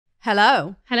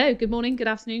Hello. Hello, good morning, good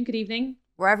afternoon, good evening.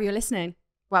 Wherever you're listening,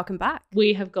 welcome back.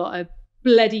 We have got a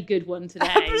bloody good one today.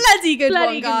 A bloody good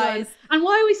one, guys. And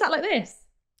why are we sat like this?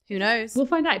 Who knows? We'll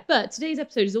find out. But today's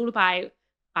episode is all about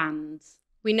bands.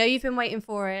 We know you've been waiting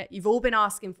for it. You've all been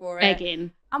asking for it. Begging.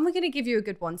 And we're going to give you a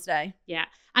good one today. Yeah.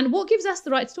 And what gives us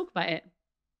the right to talk about it?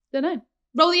 Don't know.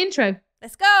 Roll the intro.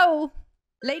 Let's go.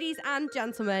 Ladies and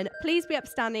gentlemen, please be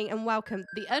upstanding and welcome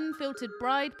The Unfiltered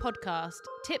Bride Podcast.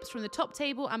 Tips from the top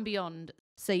table and beyond.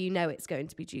 so you know it's going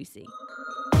to be juicy.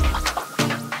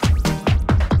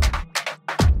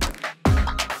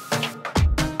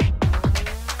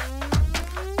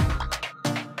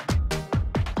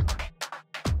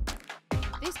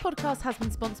 This podcast has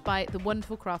been sponsored by the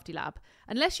wonderful Crafty Lab.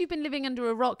 Unless you've been living under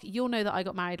a rock, you'll know that I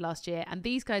got married last year, and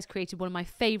these guys created one of my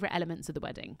favourite elements of the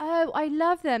wedding. Oh, I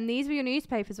love them. These were your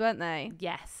newspapers, weren't they?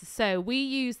 Yes, so we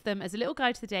used them as a little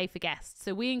guide to the day for guests.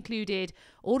 So we included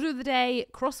order of the day,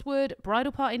 crossword,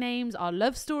 bridal party names, our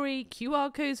love story,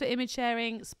 QR codes for image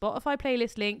sharing, Spotify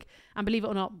playlist link, and believe it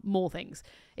or not, more things.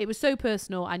 It was so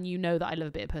personal, and you know that I love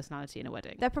a bit of personality in a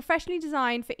wedding. They're professionally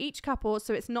designed for each couple,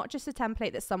 so it's not just a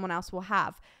template that someone else will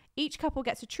have. Each couple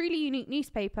gets a truly unique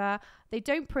newspaper. They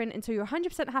don't print until you're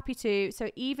 100% happy to, so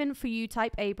even for you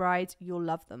type A brides, you'll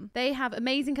love them. They have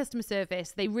amazing customer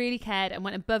service. They really cared and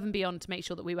went above and beyond to make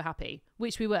sure that we were happy,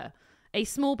 which we were. A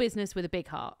small business with a big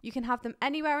heart. You can have them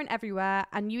anywhere and everywhere,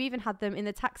 and you even had them in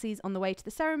the taxis on the way to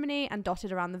the ceremony and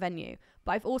dotted around the venue.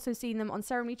 But I've also seen them on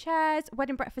ceremony chairs,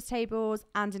 wedding breakfast tables,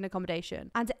 and in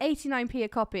accommodation. And at 89p a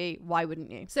copy, why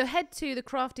wouldn't you? So head to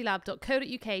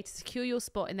thecraftylab.co.uk to secure your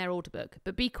spot in their order book.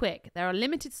 But be quick, there are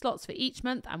limited slots for each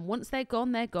month, and once they're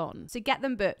gone, they're gone. So get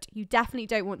them booked. You definitely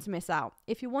don't want to miss out.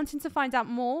 If you're wanting to find out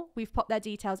more, we've popped their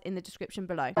details in the description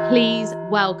below. Please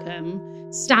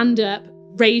welcome, stand up,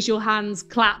 raise your hands,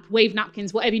 clap, wave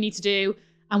napkins, whatever you need to do,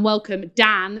 and welcome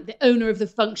Dan, the owner of the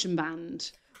Function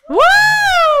Band. Woo!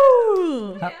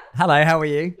 Hello, how are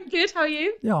you? Good, how are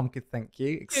you? Yeah, I'm good, thank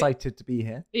you. Excited to be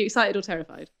here. Are you excited or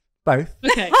terrified? Both.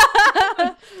 Okay.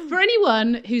 For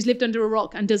anyone who's lived under a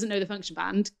rock and doesn't know the Function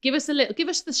Band, give us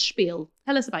the spiel.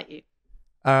 Tell us about you.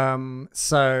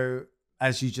 So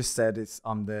as you just said,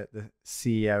 I'm the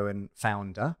CEO and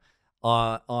founder.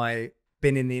 I've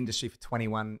been in the industry for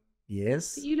 21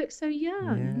 years. But you look so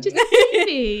young. Yeah. Just a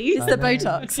baby. It's the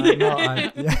Botox.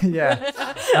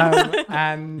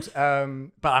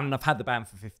 But I've had the band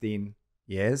for 15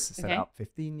 years. Set it up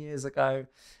 15 years ago.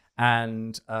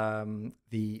 And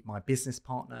my business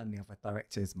partner and the other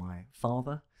director is my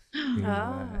father. Who,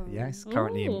 he's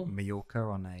currently in Mallorca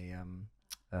on a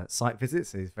site visit,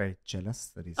 so he's very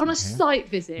jealous that he's on a here. site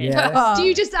visit. Yeah. Do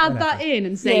you just add that in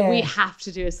and say we have to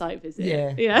do a site visit?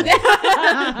 Yeah.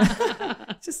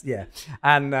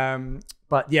 And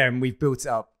and we've built it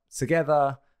up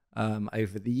together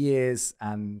over the years,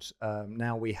 and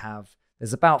now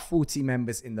there's about 40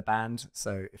 members in the band.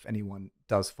 So if anyone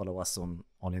does follow us on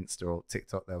Insta or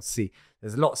TikTok, they'll see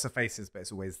there's lots of faces, but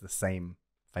it's always the same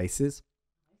faces.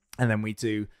 And then we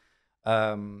do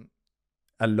a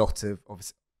lot of,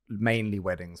 obviously, mainly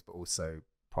weddings, but also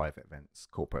private events,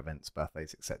 corporate events,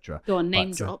 birthdays, etc. Go on,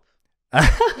 name drop.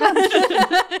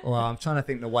 Well, I'm trying to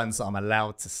think the ones that I'm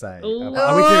allowed to say.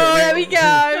 There we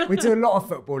go. We do a lot of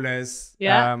footballers.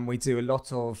 Yeah. We do a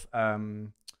lot of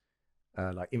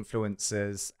like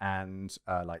influencers and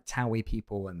like Towie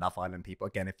people and Love Island people.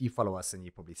 Again, if you follow us, and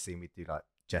you've probably seen, we do like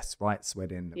Jess Wright's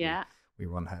wedding. Yeah. We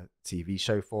run her TV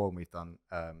show for, and we've done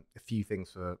a few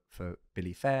things for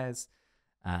Billy Fairs.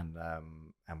 And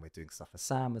we're doing stuff for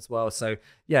Sam as well. So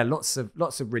yeah, lots of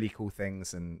really cool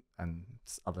things, and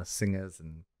other singers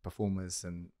and performers,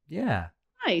 and yeah.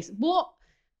 Nice.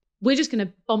 We're just going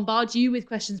to bombard you with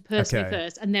questions personally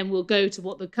first, and then we'll go to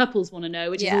what the couples want to know,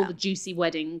 which is all the juicy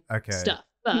wedding stuff.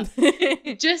 But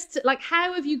just like,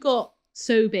 how have you got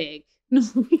so big? How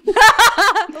has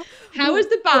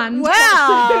the band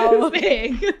got so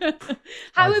big?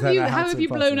 How have you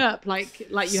blown up like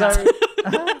you have?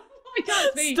 I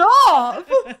can't speak. Stop!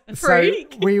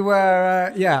 Freak. So we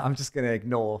were, I'm just going to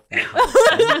ignore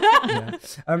that.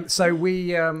 So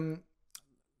we,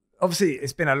 obviously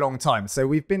it's been a long time. So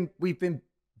we've been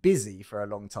busy for a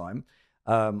long time.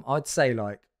 I'd say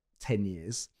like 10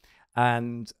 years.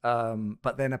 And,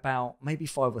 but then about maybe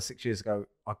 5 or 6 years ago,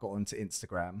 I got onto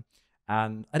Instagram,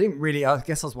 and I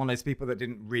guess I was one of those people that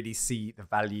didn't really see the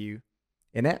value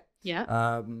in it.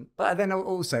 Yeah. But then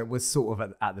also it was sort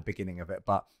of at the beginning of it,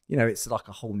 but it's like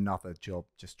a whole nother job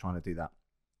just trying to do that.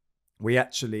 We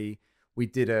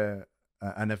did an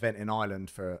event in Ireland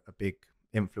for a big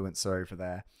influencer over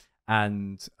there.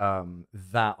 And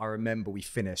that I remember we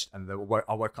finished, and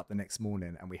I woke up the next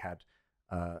morning and we had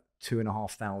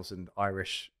 2,500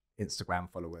 Irish Instagram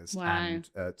followers and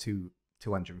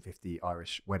 250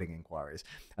 Irish wedding inquiries.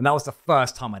 And that was the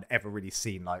first time I'd ever really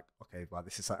seen like, okay, well,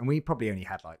 this is like, and we probably only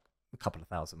had like a couple of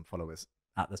thousand followers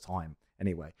at the time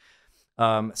anyway.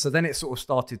 So then it sort of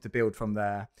started to build from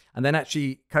there. And then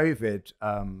actually COVID,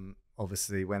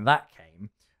 obviously when that came,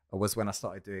 was when I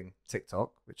started doing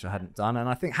TikTok, which I hadn't done. And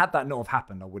I think had that not have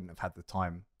happened, I wouldn't have had the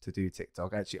time to do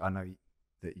TikTok. Actually, I know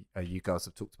that you girls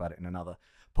have talked about it in another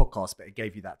podcast, but it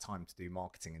gave you that time to do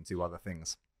marketing and do other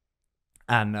things.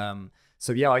 And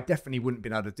so yeah, I definitely wouldn't have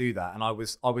been able to do that. And I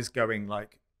was going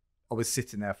like, I was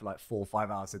sitting there for like 4 or 5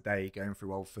 hours a day, going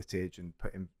through old footage and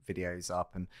putting videos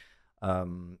up.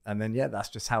 And then, yeah, that's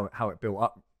just how it built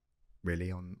up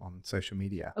really on social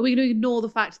media. Are we going to ignore the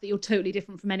fact that you're totally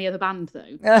different from any other band though?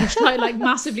 Which I like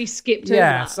massively skipped over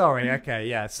that. Sorry. Okay.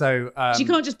 Yeah. So you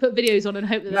can't just put videos on and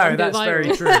hope that no, that's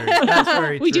very true. That's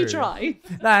very true. We do try.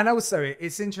 No, and also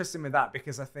it's interesting with that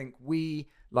because I think we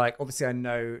like, obviously I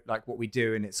know like what we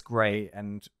do and it's great.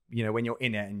 And you know, when you're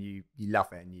in it and you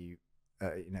love it and you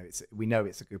know, we know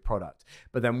it's a good product.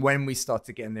 But then when we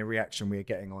started getting the reaction we are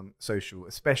getting on social,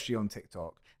 especially on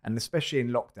TikTok and especially in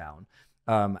lockdown,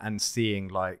 and seeing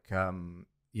like,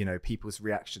 you know, people's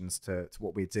reactions to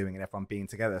what we're doing and everyone being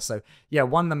together. So yeah,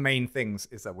 one of the main things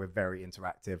is that we're very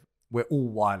interactive. We're all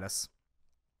wireless.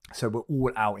 So we're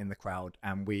all out in the crowd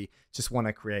and we just want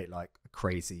to create like a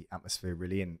crazy atmosphere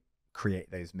really and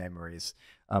create those memories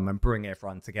and bring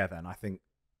everyone together. And I think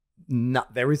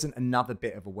there isn't another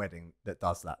bit of a wedding that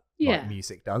does that like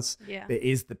music does. It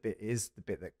is the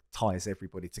bit that ties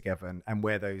everybody together and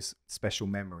where those special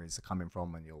memories are coming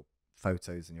from and your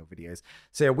photos and your videos.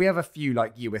 So yeah, we have a few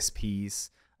like USPs.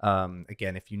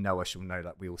 Again, if you know us, you'll know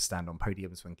that we all stand on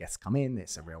podiums when guests come in.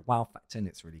 It's a real wow factor and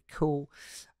it's really cool.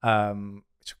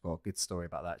 Which I've got a good story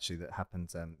about that actually that happened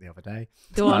the other day.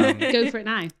 Go on, go for it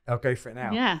now. I'll go for it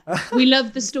now. Yeah, we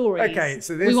love the stories. Okay,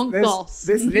 so we want goss.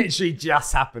 This literally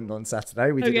just happened on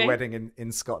Saturday. We did a wedding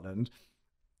in Scotland.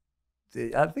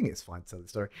 I think it's fine to tell the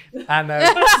story.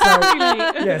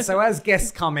 And so as guests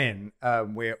come in,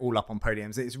 we're all up on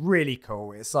podiums. It's really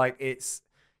cool. It's like,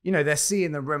 you know, they're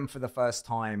seeing the room for the first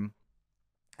time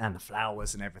and the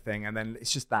flowers and everything. And then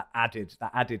it's just that added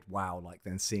wow, like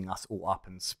then seeing us all up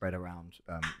and spread around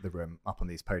the room up on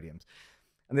these podiums.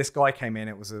 And this guy came in,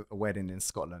 it was a wedding in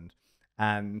Scotland.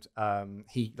 And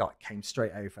he like came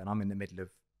straight over and I'm in the middle of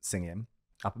singing.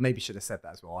 I maybe should have said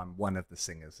that as well. I'm one of the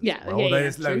singers as well. Although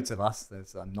there's loads of us.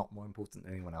 I'm not more important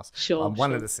than anyone else. Sure. I'm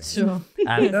one of the singers. Sure.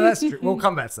 And no, that's true. We'll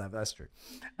come back to that, but that's true.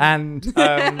 And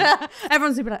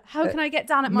everyone's gonna be like, how can I get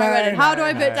down at my wedding? How do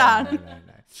I put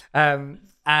down?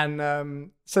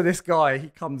 So this guy, he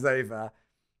comes over,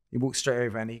 he walks straight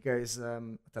over and he goes, I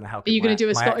don't know how. Are you going to do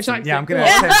a Scottish accent? Yeah, I'm going to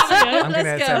attempt it. I'm going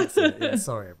to attempt it. Yeah,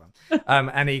 sorry, everyone.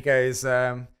 And he goes,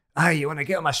 oh, you want to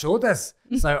get on my shoulders?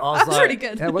 So I was like, really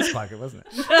good. Yeah, it was quite good, wasn't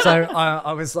it? So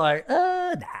I was like,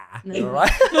 nah. All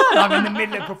right. I'm in the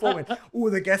middle of performing. All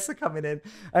the guests are coming in.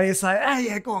 And he's like, oh,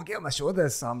 yeah, go on, get on my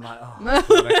shoulders. So I'm like, oh,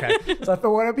 God, okay. So I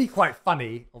thought, well, it'd be quite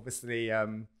funny. Obviously,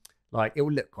 like, it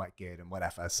will look quite good and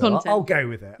whatever. So I'll go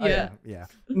with it. Yeah.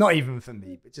 Not even for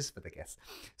me, but just for the guests.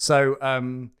 So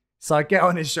I get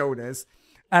on his shoulders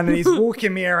and then he's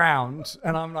walking me around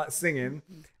and I'm like singing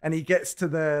and he gets to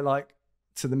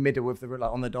the middle of the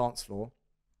like on the dance floor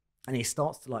and he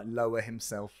starts to like lower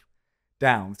himself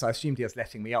down. So I assumed he was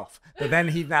letting me off, but then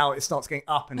it starts going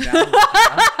up and down,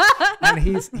 and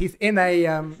he's in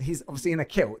a he's obviously in a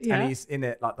kilt and he's in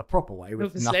it like the proper way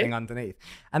with nothing underneath,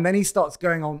 and then he starts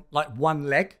going on like one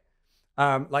leg,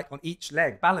 like on each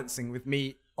leg, balancing with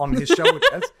me on his shoulders,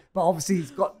 but obviously he's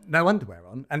got no underwear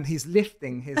on and he's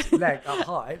lifting his leg up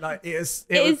high. Like is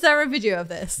there a video of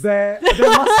this? There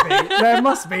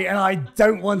must be, and I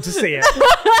don't want to see it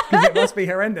because it must be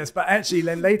horrendous. But actually,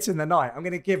 then later in the night, I'm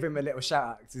going to give him a little shout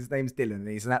out because his name's Dylan and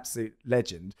he's an absolute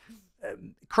legend.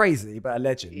 Crazy, but a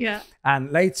legend. Yeah.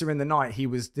 And later in the night, he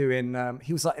was doing,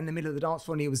 he was like in the middle of the dance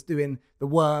floor and he was doing the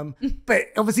worm, but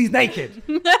obviously he's naked.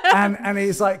 and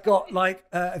he's like got like,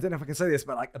 I don't know if I can say this,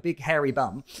 but like a big hairy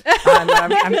bum.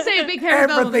 And say a big hairy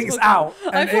bum. Everything's out.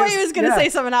 I thought he was going to say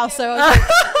something else, so I was like,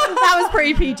 that was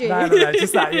pretty PG. No,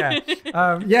 just that, yeah.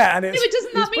 Yeah, and it's, but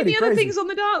doesn't that mean the other things on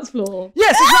the dance floor?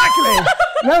 Yes,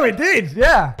 exactly. No, it did,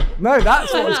 yeah. No,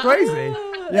 that's what was crazy.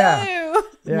 Yeah. No.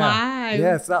 Yeah. Wow.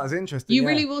 Yes, that was interesting. You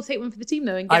really will take one for the team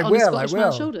though and get on the Scottish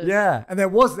man's shoulders. Yeah. And there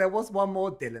was one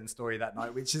more Dylan story that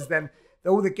night, which is then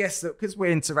all the guests, because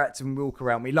we're interactive and we walk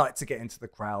around, we like to get into the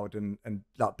crowd and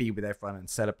like be with everyone and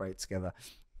celebrate together.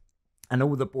 And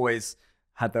all the boys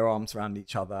had their arms around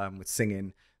each other and were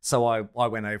singing. So I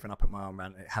went over and I put my arm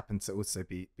around it. It happened to also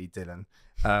be Dylan.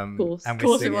 Of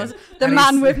course it was. The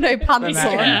man with no pants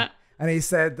on. Yeah. And he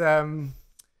said,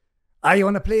 you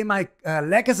want to play my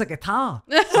leg as a guitar?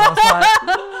 So I was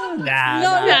like, nah,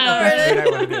 definitely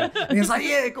don't want to do that. And he was like,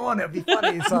 yeah, go on, it'll be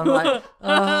funny. So I'm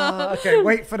like, okay,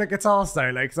 wait for the guitar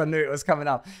solo, because I knew it was coming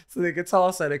up. So the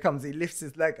guitar solo comes, he lifts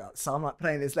his leg up. So I'm like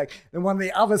playing his leg. Then one of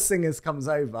the other singers comes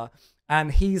over,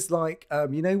 and he's like,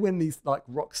 you know when these like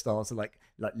rock stars are like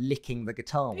licking the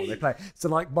guitar while they play. So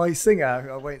like my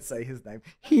singer, I won't say his name,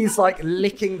 he's like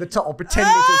licking the top or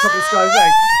pretending to the top of this guy's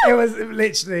leg. It was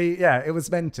literally, it was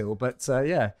mental. But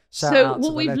shout out so to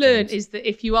what we've learned is that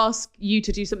if you ask you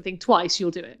to do something twice,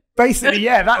 you'll do it. Basically,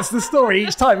 that's the story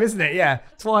each time, isn't it? Yeah,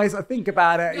 twice I think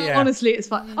about it. Yeah, honestly, it's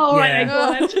fun. Oh, right, then,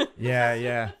 go on.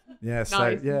 Yeah. Nice.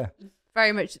 So yeah,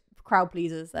 very much crowd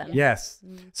pleasers then. Yes.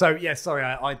 So sorry,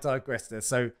 I digressed there.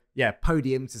 So yeah,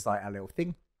 podiums is like our little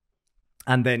thing.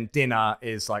 And then dinner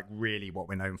is like really what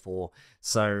we're known for.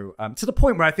 So to the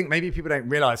point where I think maybe people don't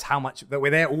realize how much that we're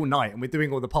there all night and we're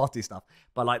doing all the party stuff.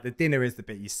 But like the dinner is the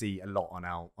bit you see a lot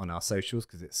on our socials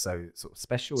because it's so sort of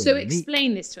special. So and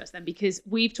explain this to us then, because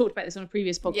we've talked about this on a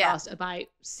previous podcast about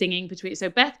singing between. So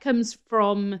Beth comes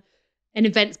from an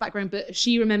events background, but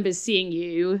she remembers seeing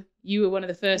you. You were one of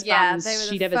the first bands she'd ever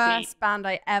seen. they were the first band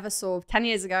I ever saw 10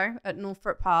 years ago at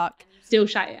Northbrook Park. Still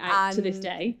shout it out to this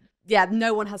day. Yeah,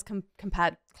 no one has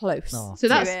compared close. So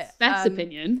that's Beth's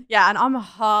opinion. Yeah, and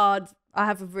I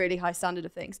have a really high standard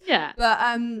of things. Yeah.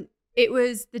 But it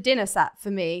was the dinner set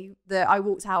for me that I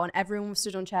walked out and everyone was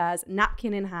stood on chairs,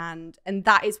 napkin in hand. And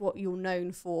that is what you're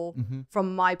known for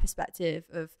from my perspective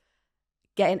of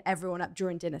getting everyone up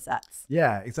during dinner sets.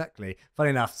 Yeah, exactly.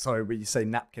 Funny enough, sorry, when you say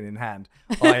napkin in hand,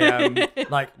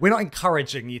 like we're not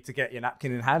encouraging you to get your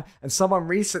napkin in hand. And someone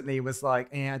recently was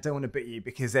like, I don't want to beat you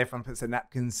because everyone puts their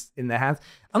napkins in their hands.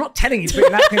 I'm not telling you to put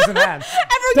your napkins in hand.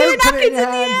 Everyone get your napkins in the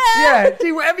air. Yeah,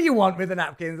 do whatever you want with the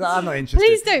napkins. I'm not interested.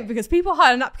 Please don't, because people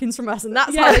hire napkins from us and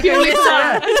that's how they go missing.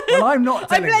 Well, I'm not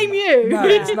telling I blame you. No,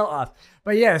 it's not us.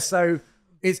 But yeah, so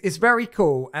it's very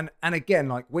cool. And again,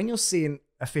 like when you're seeing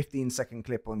a 15-second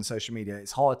clip on social media,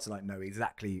 it's hard to like know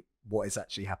exactly what is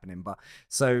actually happening. But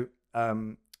so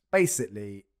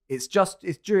basically it's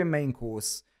during main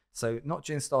course. So not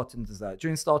during starter and dessert.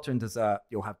 During starter and dessert,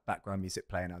 you'll have background music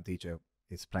playing. Our DJ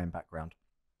is playing background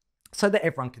so that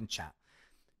everyone can chat.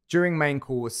 During main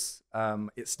course,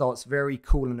 it starts very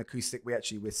cool and acoustic. We're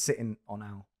sitting on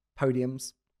our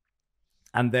podiums.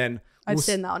 And then I've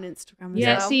seen that on Instagram as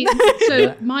well. See,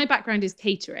 so my background is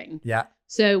catering. Yeah.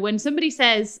 So when somebody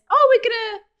says, we're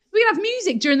gonna have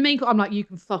music during the main course, I'm like, you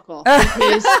can fuck off,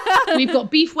 because we've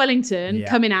got Beef Wellington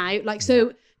coming out. Like,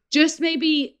 so just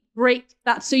maybe break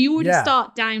that. So you already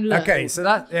start down low. Okay, so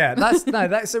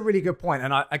that's a really good point.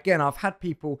 And I've had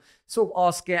people sort of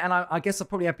ask it, and I guess I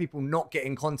probably have people not get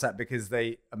in contact because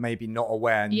they are maybe not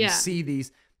aware. And you see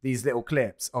these little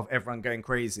clips of everyone going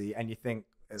crazy, and you think,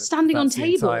 standing on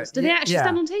tables. Do they actually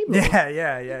stand on tables?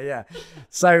 Yeah.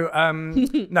 So,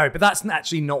 no, but that's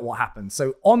actually not what happens.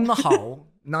 So on the whole,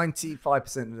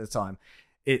 95% of the time,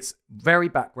 it's very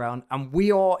background and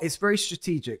it's very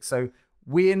strategic. So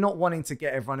we're not wanting to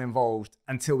get everyone involved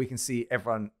until we can see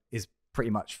everyone is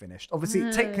pretty much finished. Obviously,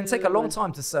 it can take a long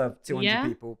time to serve 200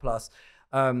 people plus.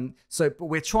 But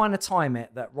we're trying to time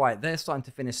it that, right, they're starting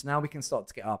to finish. Now we can start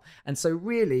to get up. And so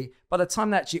really, by the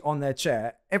time they're actually on their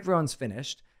chair, everyone's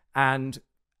finished. And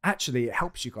actually it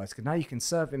helps you guys because now you can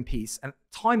serve in peace. And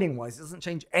timing wise, it doesn't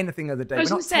change anything of the day. We're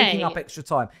not taking up extra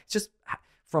time. It's just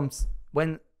from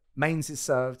when mains is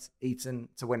served, eaten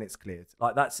to when it's cleared.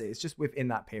 Like that's it. It's just within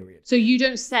that period. So you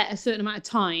don't set a certain amount of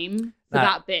time for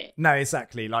that bit? No,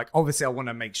 exactly. Like obviously I want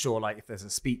to make sure like if there's a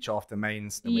speech after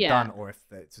mains, then we're done. Or if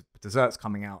there's dessert's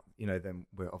coming out, then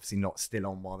we're obviously not still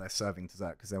on while they're serving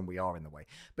dessert because then we are in the way.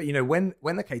 But when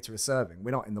the caterer is serving,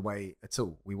 we're not in the way at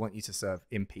all. We want you to serve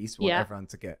in peace. We want everyone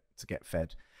to get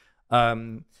fed.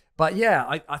 But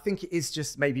yeah, I think it is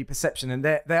just maybe perception. And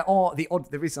there are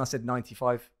the reason I said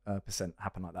 95%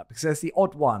 happen like that, because there's the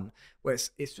odd one where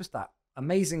it's just that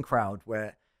amazing crowd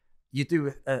where you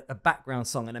do a background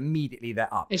song and immediately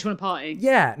they're up. They just want to party.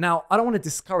 Yeah. Now, I don't want to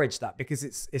discourage that because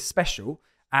it's special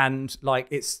and like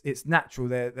it's natural.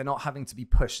 They're not having to be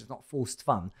pushed. It's not forced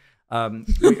fun. We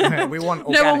want organic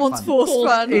no one wants fun. Forced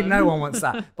fun. No one wants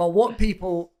that. But what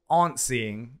people aren't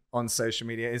seeing on social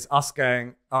media is us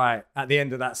going, all right, at the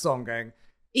end of that song going,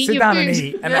 sit down and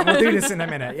eat, and then we'll do this in a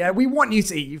minute. Yeah, we want you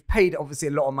to eat. You've paid obviously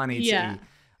a lot of money to eat.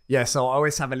 Yeah, so I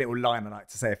always have a little line I like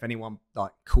to say if anyone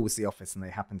like calls the office and they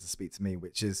happen to speak to me,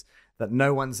 which is that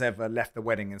no one's ever left the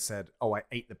wedding and said, oh, I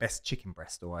ate the best chicken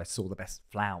breast or I saw the best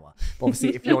flower. But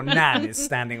obviously, if your nan is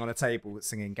standing on a table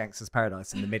singing Gangster's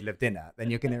Paradise in the middle of dinner, then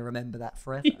you're going to remember that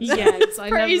forever. So, Yes, I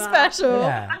pretty love that. special.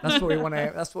 yeah, that's what we want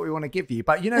to. That's what we want to give you.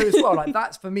 But you know, as well, like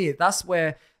that's for me. That's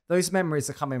where those memories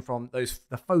are coming from.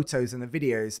 The photos and the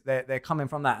videos. They're coming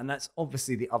from that, and that's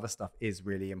obviously the other stuff is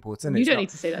really important. You don't need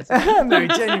to say that to me. No,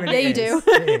 genuinely. Yeah, you do.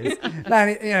 It is. No,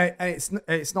 and you know, and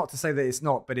it's not to say that it's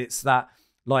not, but it's that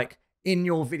like in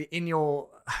your video,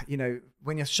 you know,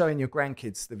 when you're showing your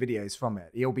grandkids the videos from it,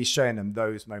 you'll be showing them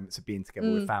those moments of being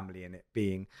together with family and it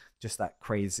being just that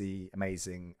crazy,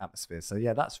 amazing atmosphere. So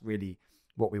yeah, that's really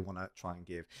what we want to try and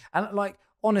give. And like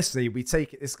honestly, we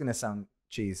take it. It's going to sound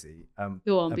cheesy.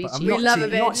 Go on, be cheesy. We love a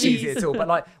bit not of cheesy cheese. at all, but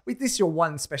like this is your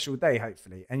one special day,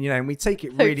 hopefully, and you know, and we take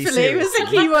it really Hopefully, it seriously.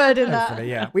 was a key word in that. Hopefully,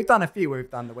 yeah. We've done a few where we've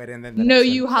done the wedding and then the No, next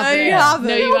you one. haven't. No, you haven't.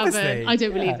 No, you Obviously. haven't. I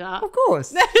don't believe that. Of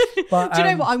course. But, Do you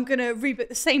know what? I'm going to reboot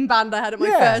the same band I had at my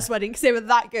Yeah. first wedding because they were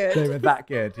that good. They were that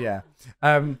good, yeah.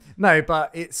 No,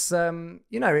 but it's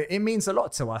you know, it means a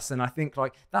lot to us, and I think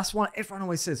like that's why everyone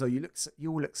always says, "Oh, you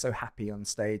all look so happy on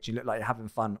stage. You look like you're having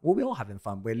fun." Well, we're all having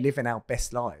fun. We're living our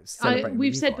best lives. celebrating with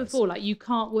We've you said guys. before, like you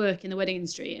can't work in the wedding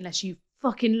industry unless you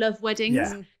fucking love weddings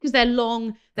Yeah. because they're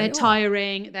long, they're They are.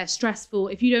 tiring, they're stressful.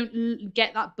 If you don't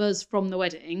get that buzz from the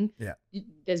wedding, Yeah.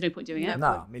 there's no point doing it.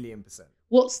 No, 1,000,000%.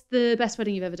 What's the best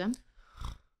wedding you've ever done?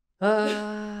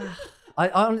 I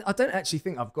don't actually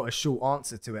think I've got a short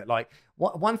answer to it. Like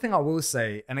one thing I will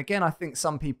say, and again, I think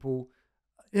some people,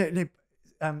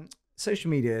 social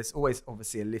media is always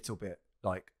obviously a little bit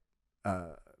like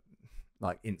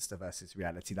Insta versus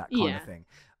reality, that kind of thing.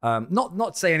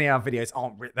 Not saying any of our videos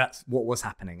aren't that's what was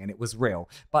happening and it was real,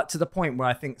 but to the point where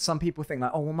I think some people think like,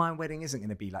 oh, well, my wedding isn't going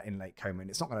to be like in Lake Como and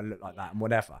it's not going to look like that and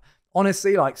whatever.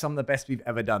 Honestly, like some of the best we've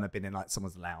ever done have been in like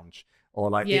someone's lounge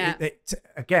or like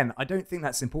again, I don't think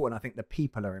that's important. I think the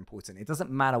people are important. It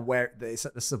doesn't matter where it's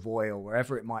at the Savoy or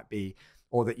wherever it might be,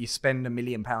 or that you spend £1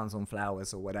 million on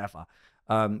flowers or whatever.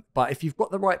 But if you've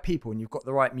got the right people and you've got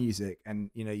the right music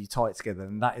and you know you tie it together,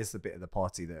 then that is the bit of the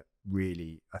party that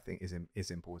really I think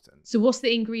is important. So what's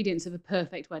the ingredients of a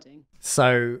perfect wedding?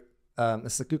 So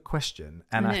that's a good question,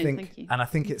 and I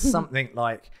think it's something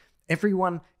like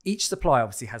each supplier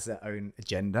obviously has their own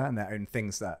agenda and their own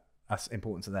things that are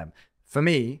important to them. For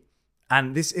me,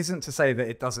 and this isn't to say that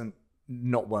it doesn't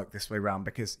not work this way around,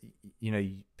 because you know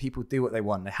people do what they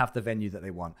want, they have the venue that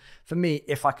they want. For me,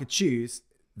 if I could choose,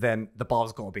 then the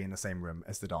bar's got to be in the same room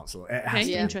as the dance floor. It has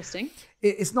to be. Interesting.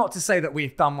 It's not to say that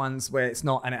we've done ones where it's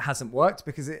not and it hasn't worked,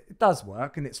 because it does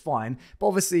work and it's fine. But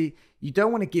obviously, you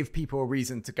don't want to give people a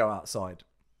reason to go outside.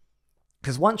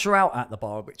 Because once you're out at the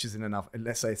bar, which is in another,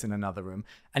 let's say it's in another room,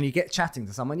 and you get chatting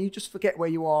to someone, you just forget where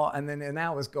you are, and then an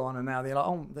hour's gone, and now they're like,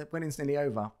 oh, the wedding's nearly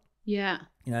over. Yeah.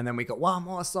 You know, and then we got one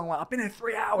more song. Like, I've been here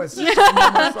 3 hours.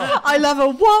 I love a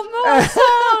one more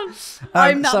song.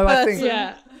 I'm that so person. I think,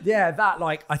 yeah, that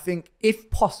like, I think if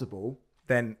possible,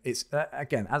 then it's,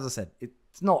 again, as I said,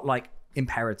 it's not like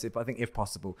imperative, but I think if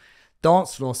possible,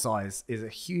 dance floor size is a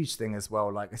huge thing as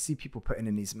well. Like I see people putting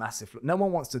in these massive, no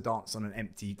one wants to dance on an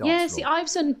empty dance floor. Yeah, see,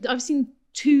 I've seen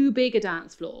too big a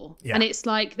dance floor, and it's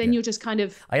like then you're just kind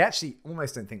of. I actually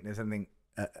almost don't think there's anything.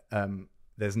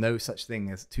 There's no such thing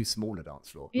as too small a dance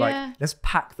floor. Yeah. Like let's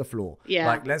pack the floor. Yeah.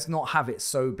 Like let's not have it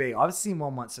so big. I've seen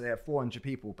one once where they had 400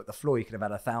 people, but the floor you could have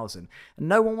had 1,000, and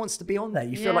no one wants to be on there.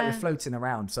 You feel like you're floating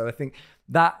around. So I think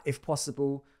that, if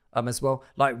possible, as well,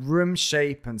 like room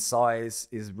shape and size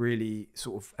is really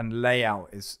sort of, and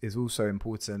layout is also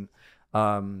important.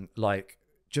 Like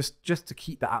just to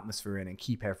keep the atmosphere in and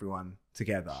keep everyone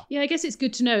together. Yeah, I guess it's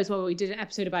good to know as well. We did an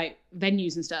episode about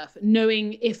venues and stuff,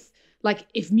 knowing if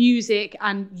music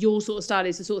and your sort of style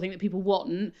is the sort of thing that people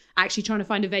want, actually trying to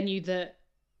find a venue that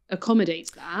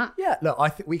accommodates that. Yeah, look, I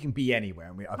think we can be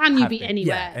anywhere. Can you be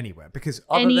anywhere? Yeah, anywhere. Because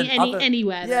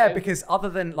anywhere. Yeah, though. because other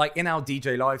than like in our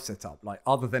DJ live setup, like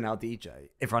other than our DJ,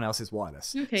 everyone else is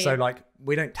wireless. Okay, so like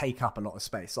we don't take up a lot of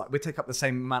space. Like we take up the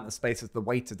same amount of space as the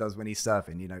waiter does when he's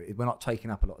serving. You know, we're not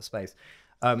taking up a lot of space.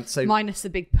 So minus the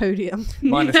big podium.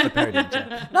 Minus the podium.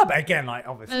 Yeah. No, but again, like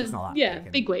obviously it's not that yeah,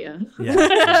 big. big waiter. Yeah.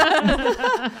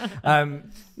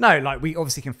 No, like we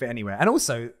obviously can fit anywhere, and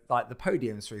also like the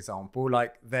podiums, for example,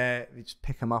 like we just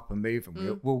pick them up and move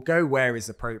them. We'll go where is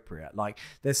appropriate. Like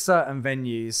there's certain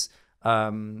venues.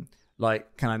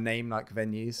 Like, can I name like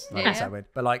venues? Like, Yeah. that weird?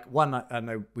 But like one I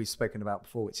know we've spoken about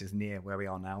before, which is near where we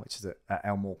are now, which is at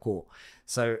Elmore Court.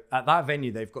 So at that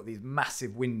venue, they've got these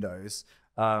massive windows.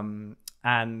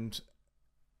 And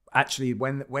actually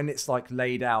when it's like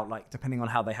laid out, like depending on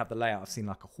how they have the layout, I've seen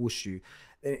like a horseshoe,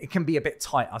 it can be a bit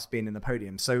tight, us being in the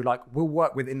podium. So like we'll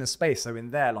work within the space. So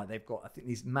in there, like they've got, I think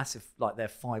these massive, like they're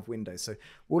 5 windows. So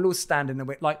we'll all stand in the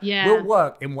way, like we'll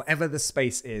work in whatever the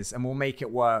space is and we'll make it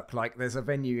work. Like there's a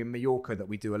venue in Mallorca that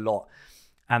we do a lot,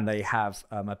 and they have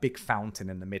a big fountain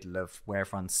in the middle of where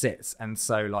everyone sits. And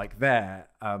so like there,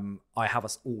 I have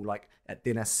us all like at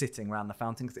dinner sitting around the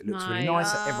fountain because it looks really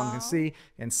nice that everyone can see,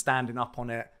 and standing up on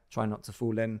it, try not to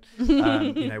fall in,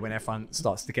 you know, when everyone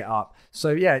starts to get up. So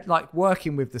yeah, like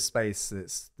working with the space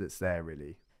that's there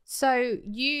really. So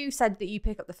you said that you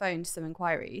pick up the phone to some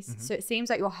inquiries. Mm-hmm. So it seems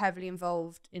like you're heavily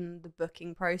involved in the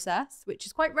booking process, which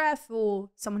is quite rare for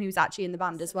someone who's actually in the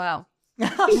band as well.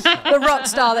 The rock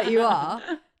star that you are.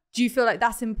 Do you feel like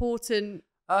that's important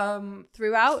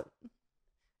throughout?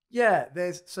 Yeah,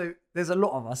 there's a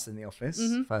lot of us in the office,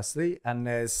 firstly, and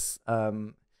there's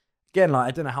again, like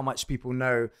I don't know how much people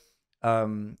know,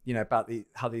 you know, about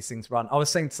how these things run. I was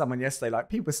saying to someone yesterday, like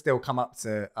people still come up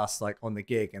to us like on the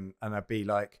gig, and I'd be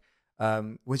like,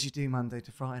 what do you do Monday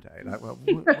to Friday? Like, well,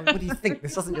 what do you think?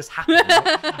 This doesn't just happen.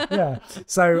 Right? Yeah.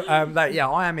 So like, yeah,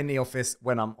 I am in the office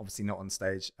when I'm obviously not on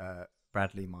stage.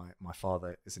 Bradley, my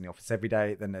father, is in the office every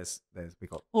day. Then we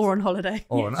got or on holiday,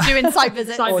 or on, doing site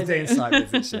visits, doing site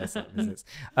visits, yeah, site visits.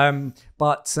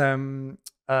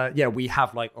 Yeah, we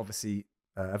have like obviously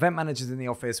event managers in the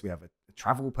office. We have a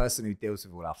travel person who deals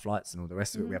with all our flights and all the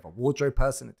rest of it. We have a wardrobe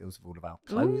person that deals with all of our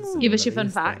clothes. Give us your fun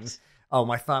fact. Oh,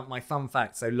 my fun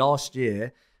fact. So last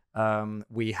year,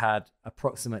 we had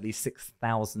approximately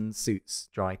 6,000 suits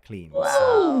dry cleaned.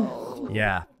 So,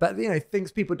 yeah, but you know,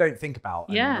 things people don't think about.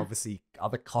 And obviously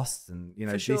other costs, and you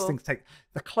know, these things take.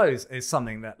 The clothes is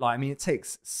something that, like, I mean, it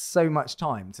takes so much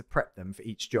time to prep them for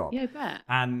each job. Yeah, I bet.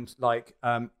 And like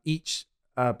each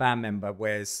band member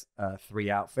wears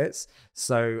 3 outfits.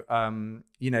 So,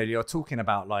 you know, you're talking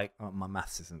about like, my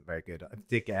maths isn't very good. I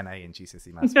did get an A in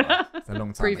GCSE maths, but it's a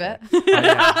long time Prove ago. it.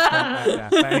 Yeah.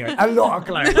 But anyway, a lot of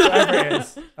clothes, whatever it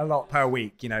is, a lot per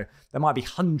week. You know, there might be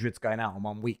hundreds going out in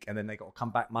 1 week, and then they got to come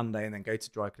back Monday and then go to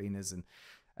dry cleaners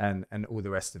and all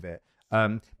the rest of it.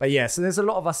 But yeah, so there's a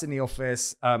lot of us in the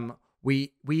office.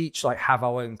 We each like have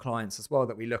our own clients as well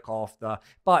that we look after.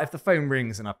 But if the phone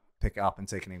rings and I pick it up and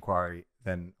take an inquiry,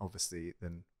 then obviously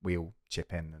we all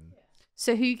chip in. And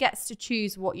so who gets to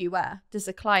choose what you wear? Does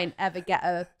the client ever get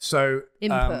a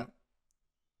input?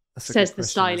 Says the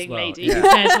styling lady. Yeah. Who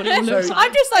cares what it looks like?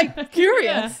 I'm just like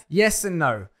curious. Yes and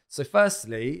no. So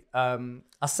firstly, I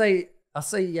say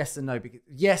yes and no.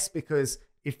 Because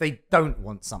if they don't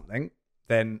want something,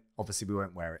 then obviously we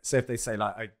won't wear it. So if they say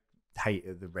like, I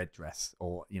hate the red dress,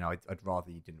 or you know, I'd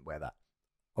rather you didn't wear that,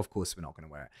 of course we're not going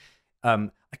to wear it.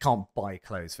 I can't buy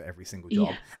clothes for every single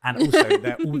job. And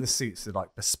also all the suits are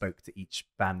like bespoke to each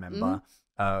band member.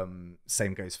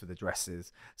 Same goes for the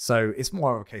dresses. So it's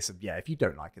more of a case of, if you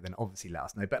don't like it, then obviously let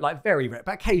us know. But like very rare,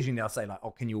 but occasionally I'll say like, oh,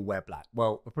 can you all wear black?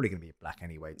 Well, we're probably going to be black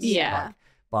anyway. Yeah.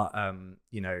 Like, but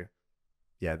you know,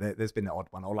 there's been the odd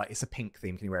one, or like it's a pink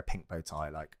theme. Can you wear a pink bow tie?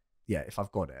 Like, if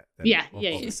I've got it. Then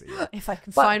obviously, If I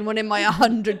can find one in my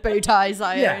 100 bow ties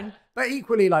I own. But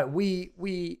equally, like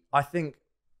I think,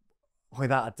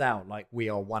 without a doubt, like we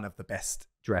are one of the best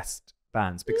dressed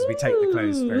bands because we take the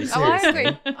clothes very seriously. I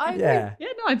agree. Yeah, no,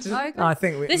 I agree. I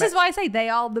think this is why I say they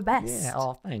are the best. Yeah,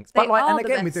 oh, thanks. They But like, are and the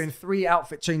again, best. we're doing 3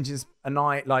 outfit changes a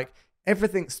night. Like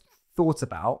everything's thought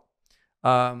about.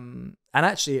 And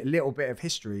actually, a little bit of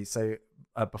history. So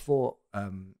before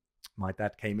my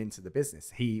dad came into the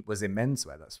business, he was in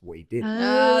menswear. That's what he did.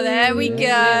 Oh, there we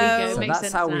go. So Makes that's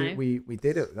sense how now. we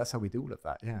did it. That's how we do all of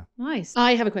that. Yeah. Nice.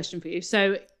 I have a question for you.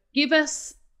 So give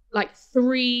us like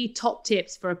 3 top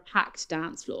tips for a packed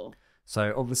dance floor.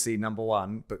 So obviously, number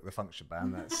 1, book the function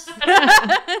band. That's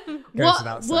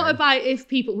What about if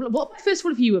people? First of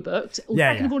all, if you were booked, or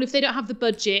second of all, if they don't have the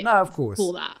budget, no, of course,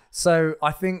 for that. So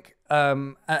I think,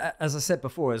 as I said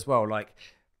before as well, like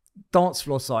dance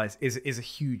floor size is a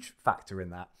huge factor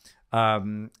in that.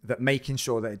 That making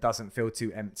sure that it doesn't feel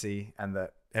too empty and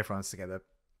that everyone's together.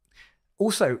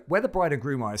 Also, where the bride and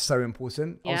groom are is so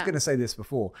important. I was going to say this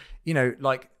before. You know,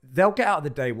 like they'll get out of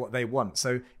the day what they want.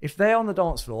 So if they're on the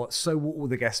dance floor, so will all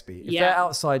the guests be. If they're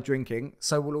outside drinking,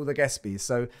 so will all the guests be.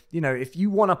 So, you know, if you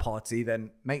want a party,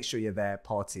 then make sure you're there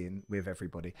partying with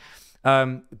everybody.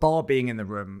 Bar being in the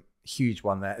room, huge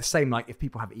one there. Same like if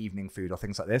people have evening food or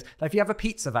things like this. Like if you have a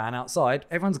pizza van outside,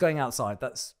 everyone's going outside.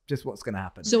 That's just what's going to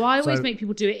happen. So I always make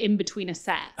people do it in between a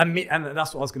set. And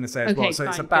that's what I was going to say as well. So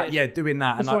it's about doing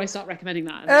that. Before I start recommending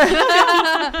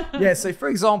that. So for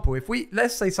example,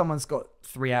 let's say someone's got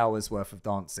 3 hours worth of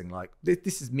dancing. Like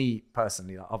this is me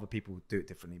personally. Like other people do it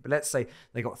differently. But let's say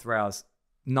they got 3 hours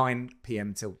 9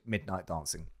 p.m. till midnight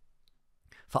dancing.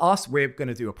 For us, we're going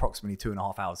to do approximately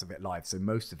 2.5 hours of it live. So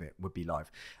most of it would be live.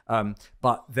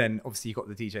 But then obviously you've got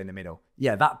the DJ in the middle.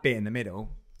 Yeah, that bit in the middle,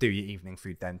 do your evening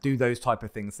food then. Do those type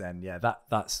of things then. Yeah,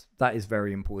 that is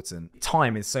very important.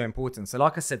 Time is so important. So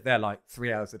like I said, they're like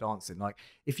 3 hours of dancing. Like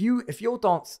if your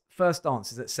first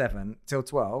dance is at 7 till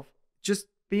 12, just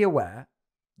be aware,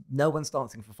 no one's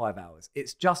dancing for 5 hours.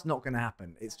 It's just not going to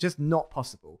happen. It's just not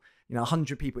possible.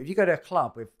 100 people. If you go to a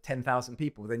club with 10,000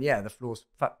 people, then yeah, the floor's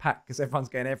packed because everyone's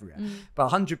going everywhere. But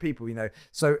 100 people,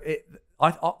 so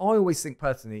I always think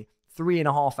personally,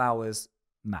 3.5 hours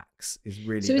max is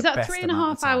really. So is that best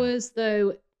 3.5 hours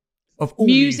though of all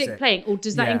music playing, or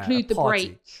does that include the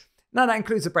break? No, that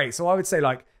includes a break. So I would say,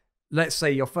 like, let's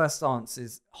say your first dance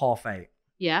is 8:30.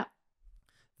 Yeah.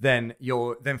 Then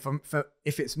for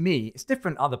if it's me, it's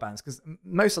different other bands, because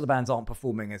most other bands aren't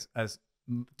performing as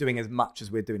doing as much as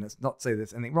we're doing. It's not to say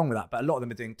there's anything wrong with that, but a lot of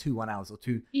them are doing 2 1 hours or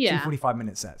two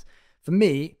 45-minute sets. For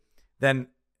me, then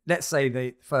let's say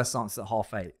the first dance is at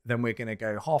 8:30, then we're going to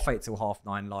go 8:30 till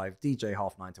 9:30 live, DJ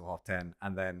 9:30 till 10:30,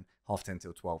 and then 10:30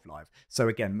 till 12 live. So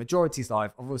again, majority's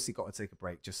live. I've obviously got to take a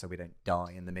break just so we don't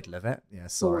die in the middle of it. Yeah,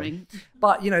 sorry. Boring.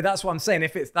 But that's what I'm saying.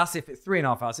 If it's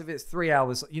 3.5 hours, if it's 3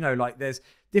 hours, like there's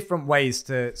different ways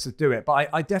to do it. But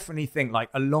I definitely think like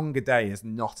a longer day is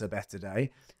not a better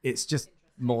day. It's just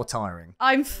more tiring.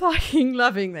 I'm fucking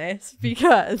loving this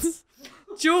because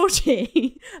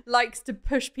Georgie likes to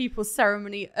push people's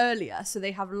ceremony earlier so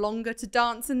they have longer to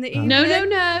dance in the evening. No,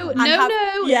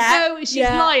 she's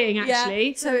lying actually.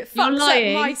 Yeah. So it fucks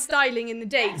up my styling in the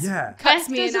dates. Yeah. Cuts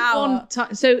me an hour.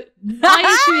 So my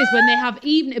issue is when they have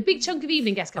a big chunk of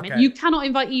evening guests come in, you cannot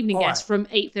invite evening guests from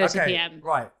 8:30 p.m.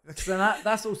 Right. So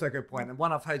that's also a good point, and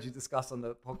one I've heard you discuss on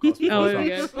the podcast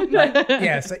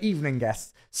before. So evening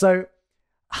guests. So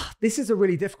this is a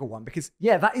really difficult one because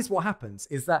that is what happens,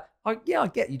 is that I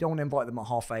get you don't want to invite them at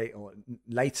 8:30 or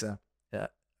later.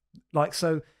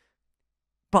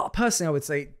 But personally I would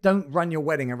say don't run your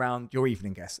wedding around your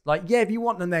evening guests. If you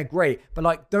want them, they're great,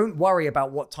 but don't worry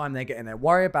about what time they're getting there.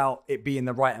 Worry about it being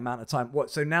the right amount of time.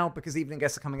 So now, because evening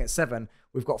guests are coming at 7,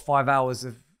 we've got 5 hours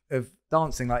of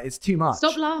dancing. It's too much.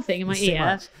 Stop laughing in my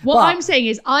ear. What I'm saying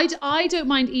is I don't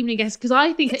mind evening guests, because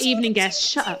I think evening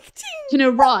guests can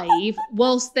arrive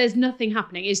whilst there's nothing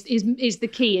happening is the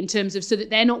key, in terms of so that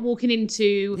they're not walking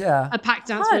into a packed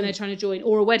dance when they're trying to join,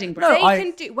 or a wedding break. They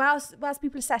can do whilst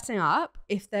people are setting up,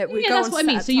 if they're that's what I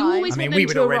mean. So you always want them we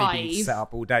would to already arrive be set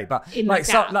up all day, but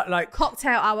like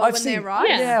cocktail hour when they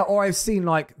arrive. Or I've seen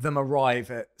them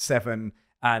arrive at 7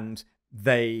 and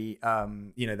they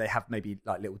they have maybe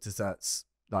little desserts,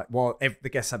 if the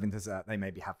guests having dessert, they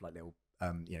maybe have little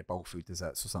bowl food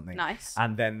desserts or something. Nice.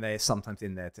 And then they're sometimes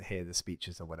in there to hear the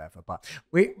speeches or whatever. But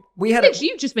we had literally,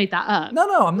 you've just made that up.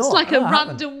 No, I'm not. It's like a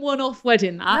random one-off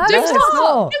wedding. Don't start.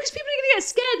 No, because people are going to get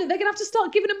scared that they're going to have to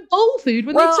start giving them bowl food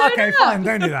when they turn up. Okay, fine,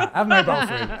 don't do that. Have no bowl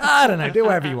food. I don't know, do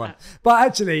whatever you want. But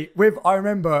actually, I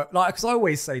remember, because I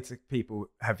always say to people,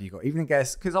 have you got evening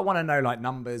guests? Because I want to know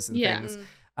numbers and things.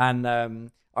 And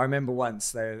I remember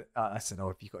once I said,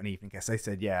 have you got an evening guest? They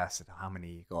said, yeah. I said, how many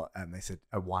you got? And they said,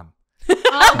 1.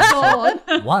 Oh,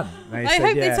 God. 1. I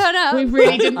hope they turn up. We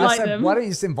really didn't like them. I said, why don't you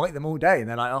just invite them all day? And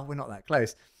they're like, we're not that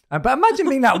close. But imagine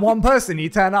being that one person, you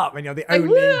turn up and you're the only.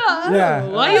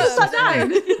 Why are you sat down?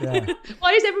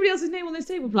 Why is everybody else's name on this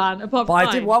table plan apart from mine?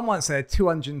 I did one once, there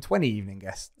 220 evening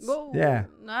guests. Whoa, yeah.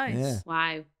 Nice. Yeah. Wow.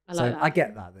 I like that. I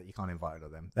get that you can't invite all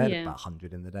of them. They're about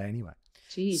 100 in the day anyway.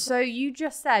 Jeez. So you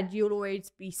just said you'll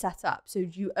always be set up. So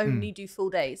you only do full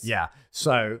days? Yeah.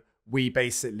 So we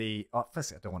basically,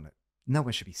 firstly, no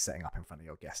one should be setting up in front of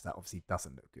your guests. That obviously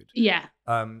doesn't look good. Yeah.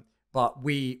 But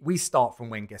we start from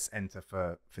when guests enter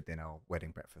for dinner or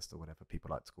wedding breakfast or whatever people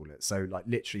like to call it. So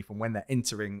literally from when they're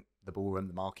entering the ballroom,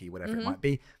 the marquee, whatever it might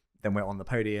be, then we're on the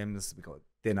podiums. We've got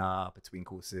dinner between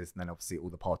courses, and then obviously all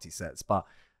the party sets. But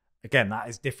again, that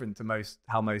is different to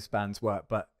how most bands work.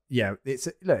 But yeah, it's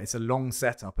a long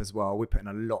setup as well. We're putting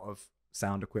a lot of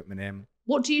sound equipment in.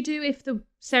 What do you do if the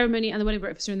ceremony and the wedding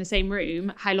breakfast are in the same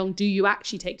room? How long do you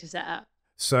actually take to set up?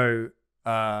 So,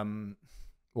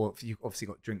 you've obviously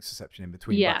got drinks reception in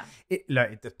between. Yeah.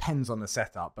 But it depends on the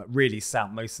setup, but really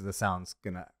most of the sound's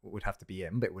would have to be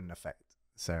in, but it wouldn't affect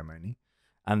the ceremony.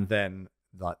 And then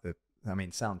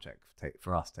sound check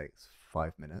for us takes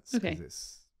 5 minutes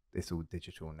because it's all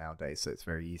digital nowadays, so it's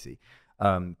very easy.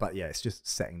 But yeah, it's just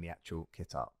setting the actual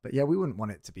kit up. But yeah, we wouldn't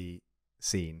want it to be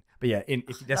seen. But yeah,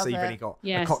 if let's say you've only got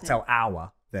a cocktail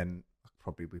hour, then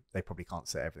they probably can't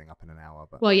set everything up in an hour.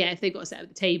 But if they've got to set up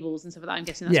the tables and stuff like that, I'm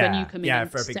guessing that's when you come in. Yeah,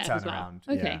 for a big turnaround.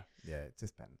 Okay. Yeah, it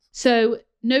just depends. So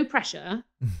no pressure,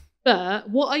 But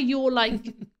what are your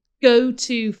like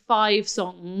go-to 5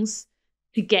 songs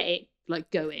to get it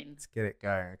like going? Let's get it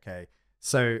going. Okay.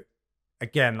 So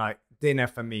again, like dinner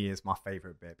for me is my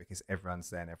favorite bit because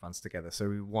everyone's there and everyone's together. So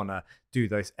we want to do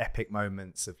those epic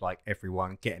moments of like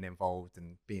everyone getting involved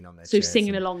and being on their chairs. So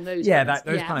singing along those. Yeah,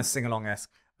 those kind of sing-along-esque.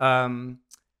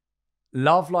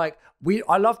 Love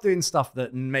I love doing stuff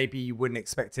that maybe you wouldn't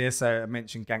expect here. So I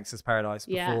mentioned Gangsta's Paradise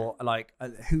before, like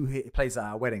who plays at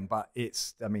our wedding, but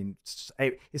it's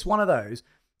one of those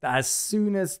that as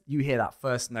soon as you hear that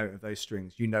first note of those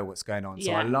strings, you know what's going on.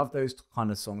 So I love those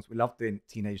kind of songs. We love doing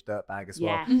Teenage Dirtbag as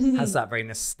well. Has that very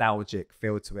nostalgic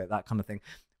feel to it, that kind of thing.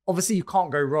 Obviously, you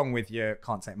can't go wrong with your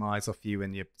Can't Take My Eyes Off You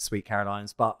and your Sweet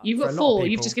Carolines, but you've got 4.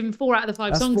 You've just given 4 out of the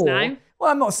 5 songs 4. Now.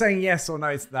 Well, I'm not saying yes or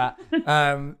no to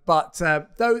that, but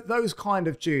those kind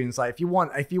of tunes, like if you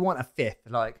want a fifth,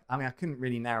 like I mean, I couldn't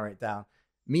really narrow it down.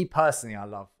 Me personally, I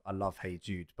love Hey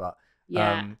Jude, but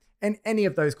and any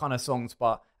of those kind of songs.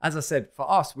 But as I said, for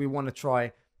us, we want to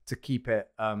try to keep it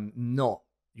not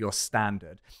your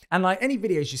standard. And like any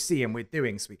videos you see and we're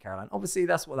doing Sweet Caroline, obviously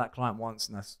that's what that client wants,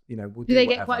 and that's, you know, we'll do they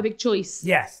whatever. Get quite a big choice?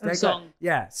 Yes, of song.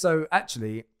 Yeah. So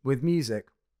actually with music,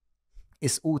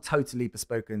 it's all totally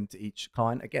bespoken to each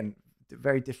client. Again,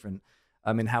 very different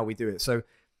in how we do it. So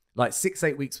like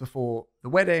 6-8 weeks before the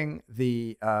wedding,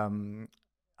 the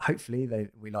hopefully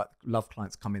we love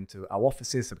clients come into our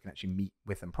offices so we can actually meet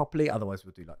with them properly. Otherwise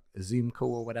we'll do like a Zoom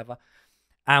call or whatever.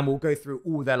 And we'll go through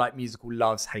all their like musical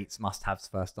loves, hates, must-haves,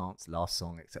 first dance, last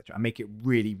song, etc., and make it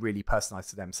really, really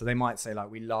personalized to them. So they might say like,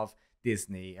 we love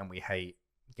Disney and we hate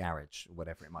garage or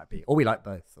whatever it might be, or we like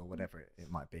both or whatever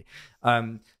it might be.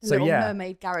 So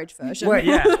Mermaid garage version. Well,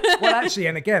 well, actually,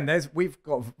 and again, we've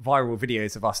got viral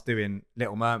videos of us doing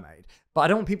Little Mermaid, but I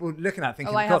don't want people looking at it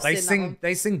thinking, God,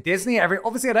 they sing Disney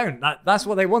obviously I don't. That's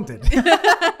what they wanted.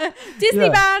 Disney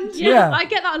band. Yeah, I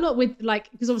get that a lot with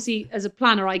like, because obviously as a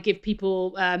planner I give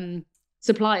people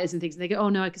suppliers and things, and they go, oh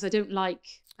no, because I don't like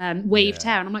waved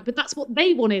hair, and I'm like, but that's what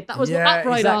they wanted. That was what that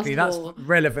bride asked for. That's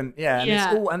relevant. And it's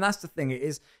all, and that's the thing.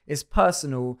 It's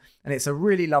personal, and it's a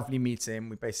really lovely meeting.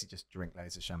 We basically just drink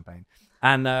loads of champagne,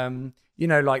 and you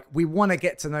know, like we want to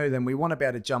get to know them. We want to be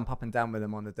able to jump up and down with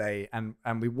them on the day, and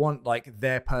we want like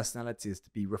their personalities to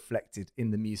be reflected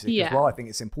in the music as well. I think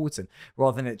it's important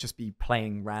rather than it just be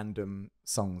playing random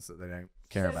songs that they don't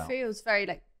care about. It feels very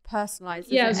like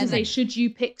personalized. Yeah, I was going to say, should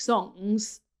you pick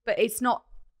songs? But it's not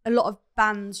a lot of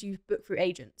bands you book through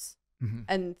agents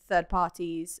and third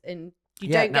parties, and you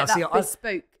don't get that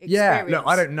bespoke experience. Yeah, look,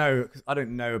 I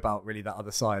don't know about really that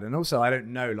other side, and also I don't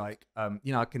know like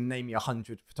you know, I can name you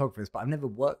 100 photographers, but I've never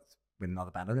worked with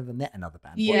another band. I've never met another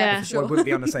band. Yeah, sure. I wouldn't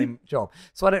be on the same job,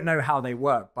 so I don't know how they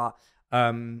work. But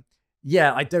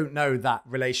I don't know that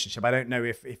relationship. I don't know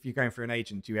if you're going through an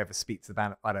agent, do you ever speak to the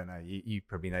band? I don't know. You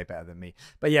probably know better than me.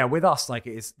 But yeah, with us, like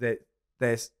it is that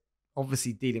there's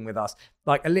obviously dealing with us,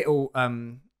 like a little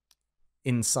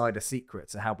insider secret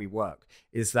to how we work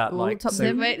is that we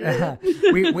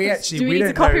actually we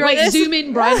don't copyright know. Zoom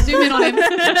in, Brian, zoom in on him.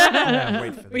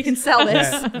 Wait for this. We can sell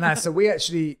this. So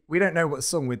we don't know what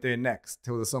song we're doing next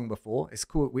till the song before. It's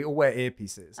called, we all wear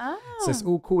earpieces, so it's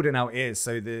all called in our ears.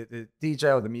 So the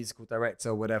DJ or the musical director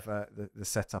or whatever the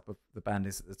setup of the band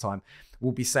is at the time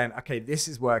will be saying, okay, this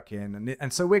is working,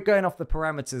 and so we're going off the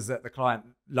parameters that the client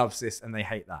loves this and they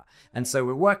hate that, and so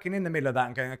we're working in the middle of that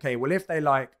and going, okay, well, if they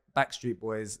like Backstreet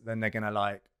Boys, then they're gonna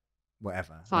like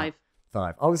whatever. 5.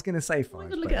 I was gonna say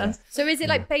 5. Look at us. So is it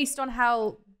like based on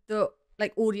how the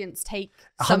like audience take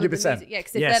 100%? Yeah,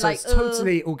 because they're so like, it's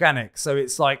totally organic. So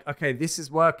it's like, okay, this is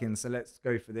working, so let's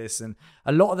go for this. And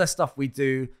a lot of the stuff we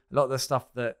do, a lot of the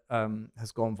stuff that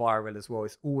has gone viral as well,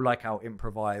 it's all like our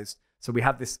improvised. So we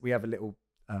have a little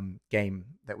game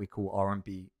that we call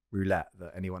R&B roulette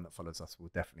that anyone that follows us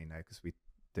will definitely know because we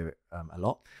do it a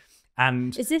lot.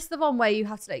 And is this the one where you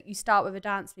have to like, you start with a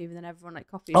dance move and then everyone like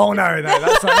copies? Oh no,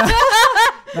 that's like,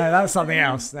 no, that's something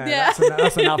else. No,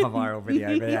 that's another viral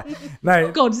video. But yeah, no.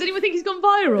 Oh God, does anyone think he's gone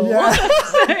viral?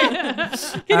 Yeah.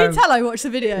 Can you tell I watched the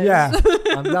video? Yeah,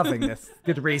 I'm loving this.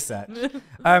 Good research.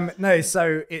 No,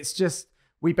 so it's just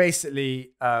we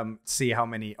basically see how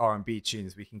many R&B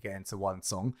tunes we can get into one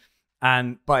song.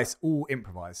 But it's all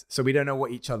improvised, so we don't know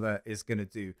what each other is gonna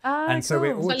do, and so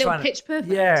we're all trying. Little pitch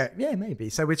perfect. Yeah,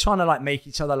 maybe. So we're trying to like make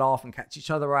each other laugh and catch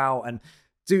each other out, and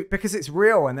do because it's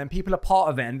real, and then people are part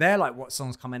of it, and they're like, "What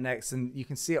song's coming next?" And you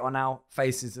can see it on our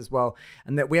faces as well,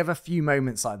 and that we have a few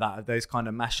moments like that of those kind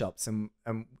of mashups, and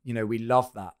you know we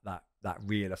love that that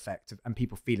real effect and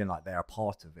people feeling like they're a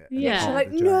part of it. Yeah. So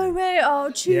like, no way,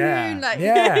 tune. Yeah. Like,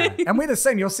 yeah. And we're the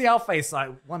same. You'll see our face, like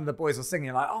one of the boys will sing,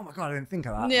 you're like, oh my God, I didn't think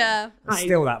of that. Yeah. I'll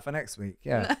steal that for next week.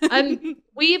 Yeah.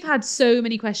 We've had so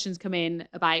many questions come in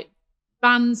about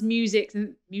bands, music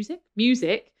and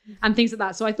things like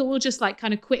that. So I thought we'll just like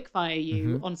kind of quick fire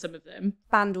you on some of them.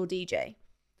 Band or DJ?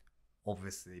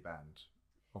 Obviously band.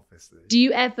 Obviously. Do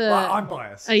you ever... Well, I'm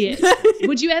biased. Oh, yeah.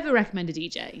 Would you ever recommend a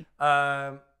DJ?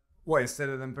 What, instead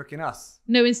of them booking us?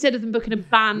 No, instead of them booking a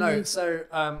band. No,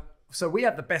 so we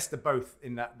have the best of both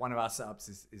in that one of our setups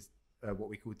is what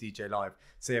we call DJ Live.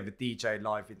 So you have a DJ,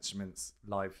 live instruments,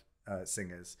 live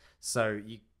singers. So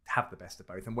you have the best of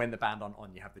both. And when the band on,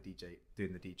 you have the DJ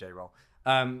doing the DJ role.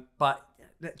 But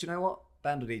do you know what?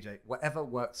 Band or DJ, whatever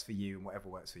works for you and whatever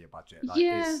works for your budget. Like,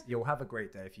 you'll have a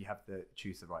great day if you have to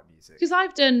choose the right music. Because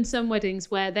I've done some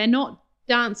weddings where they're not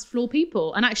dance floor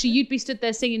people, and actually you'd be stood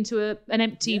there singing to an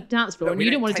empty dance floor, and you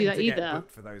don't want to do that either. Get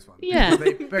booked for those ones. Yeah,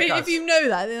 they book but us. if you know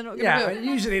that, they're not going to do it.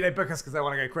 Usually they book us because they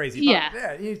want to go crazy. Yeah, but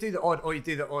yeah, you do the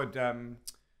odd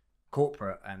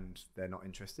corporate, and they're not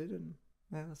interested, and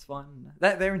yeah, that's fine.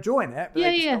 They're enjoying it, but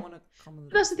they just don't want to come on.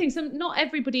 That's the thing. So not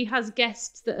everybody has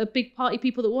guests that are big party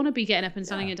people that want to be getting up and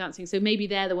standing and dancing. So maybe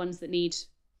they're the ones that need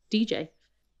DJ.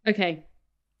 Okay,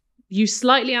 you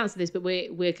slightly answered this, but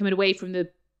we're coming away from the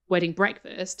wedding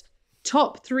breakfast.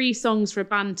 Top 3 songs for a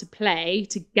band to play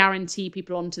to guarantee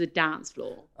people onto the dance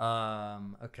floor.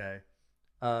 Okay.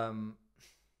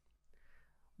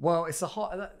 Well, it's a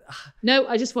hot... No,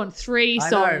 I just want 3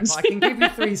 songs. I know, but I can give you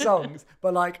 3 songs,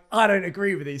 but like, I don't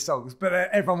agree with these songs, but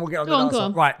everyone will get on the dance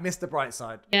floor. Right, Mr.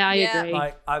 Brightside. Yeah, I agree.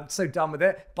 Like, I'm so done with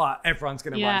it, but everyone's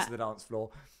going to run to the dance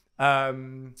floor.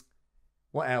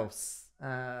 What else?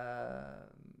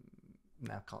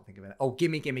 No, I can't think of it. Oh,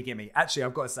 Gimme, Gimme, Gimme. Actually,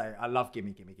 I've got to say, I love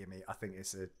Gimme, Gimme, Gimme. I think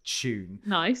it's a tune.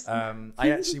 Nice. I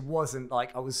actually wasn't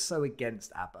like, I was so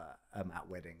against ABBA at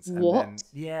weddings. And what?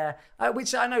 Then,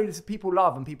 which I know people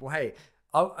love and people hate.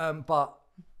 But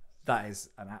that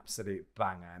is an absolute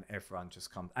banger, and everyone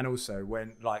just comes. And also,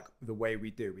 when like the way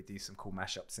we do some cool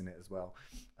mashups in it as well.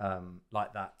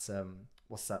 Like that,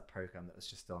 what's that program that was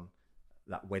just on?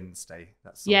 That Wednesday,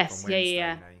 that song from Wednesday, you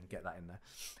know, you can get that in there.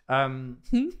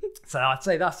 So I'd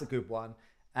say that's a good one.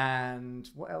 And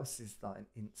what else is like an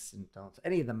instant dance?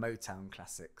 Any of the Motown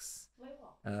classics,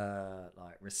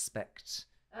 like Respect.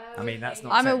 I mean, that's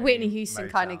not. I'm a Whitney Houston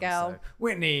Motown, kind of girl. So.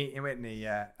 Whitney,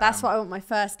 yeah. That's what I want my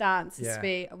first dance is to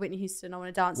be. Whitney Houston. I want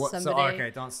to dance to somebody. So,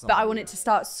 okay, dance to somebody, but I want it to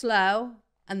start slow,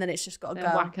 and then it's just got to go.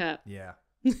 Whack up. Yeah.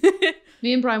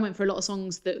 Me and Brian went for a lot of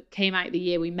songs that came out the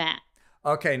year we met.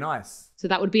 Okay, nice. So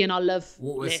that would be in our love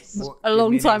list. A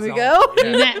long time ago.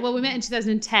 Yeah. We met in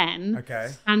 2010. Okay.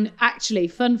 And actually,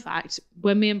 fun fact,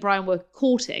 when me and Brian were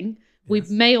courting, we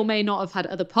may or may not have had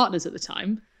other partners at the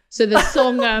time. So the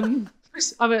song, I mean,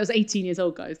 I was 18 years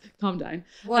old, guys. Calm down.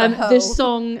 The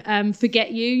song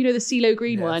Forget You, the CeeLo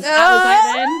Green one. That was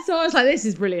like then. So I was like, this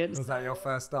is brilliant. Was that your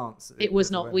first dance? It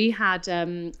was not. We had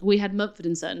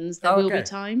Mumford & Sons, There Will Be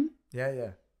Time.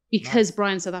 Yeah. Because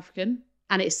Brian's South African.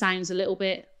 And it sounds a little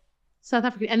bit South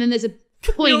African. And then there's a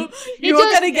point. You're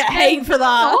going to get hate for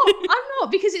that. I'm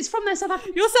not, because it's from their South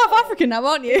African. You're South African now,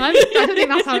 aren't you? I don't think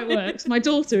that's how it works. My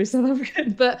daughter is South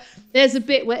African. But there's a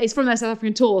bit where it's from their South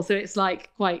African tour. So it's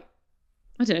like quite,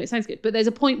 I don't know, it sounds good. But there's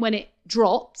a point when it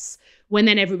drops, when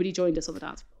then everybody joined us on the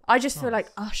dance floor. I just feel like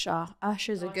Usher.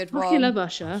 Usher's a good one. I fucking love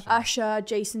Usher. Usher,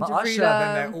 Jason Derulo. Usher,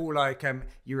 then they're all like,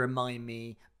 You Remind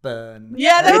Me, Burn.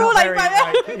 Yeah, they're all like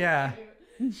yeah.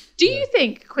 Do you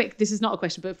think, this is not a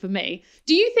question, but for me,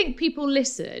 do you think people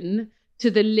listen to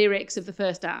the lyrics of the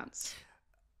first dance?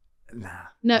 Nah.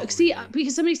 No, see,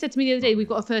 because somebody said to me the other day, we've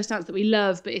got a first dance that we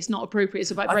love, but it's not appropriate.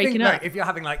 It's about breaking up. If you're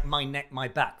having like My Neck, My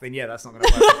Back, then yeah, that's not going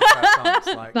to work. First dance.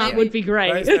 Like, that would be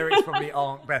great. Those lyrics probably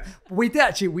aren't bad. But we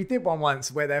did one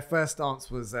once where their first dance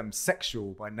was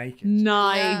Sexual by Naked.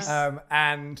 Nice.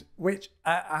 And which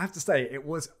I have to say, it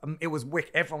was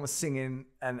wicked. Everyone was singing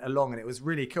and along, and it was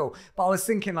really cool. But I was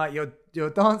thinking like you're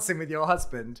dancing with your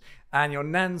husband and your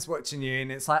nan's watching you,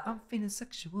 and it's like, I'm feeling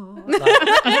sexual.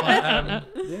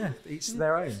 Yeah, each to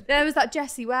their own. There was that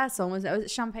Jessie Ware song, wasn't it? Was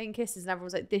it Champagne Kisses? And everyone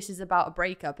was like, this is about a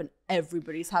breakup, and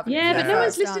everybody's having it. But no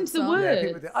one's listening to the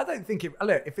words. Yeah, I don't think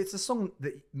look, if it's a song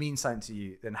that means something to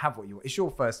you, then have what you want. It's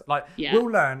your first. We'll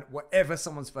learn whatever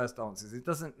someone's first dance is. It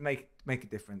doesn't make a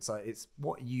difference. Like, it's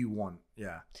what you want.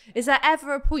 Yeah. Is there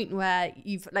ever a point where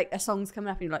you've like a song's coming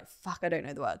up and you're like, fuck, I don't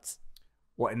know the words?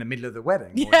 What, in the middle of the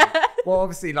wedding? Yeah. Well,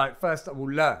 obviously, like first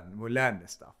we'll learn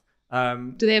this stuff.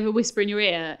 Do they ever whisper in your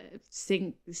ear,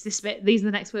 sing this bit, these are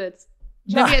the next words?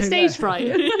 Do you get stage fright?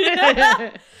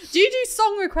 Do you do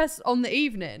song requests on the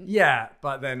evening? Yeah,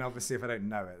 but then obviously if I don't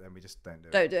know it, then we just don't do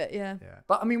it. Don't do it, yeah.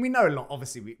 But I mean, we know a lot.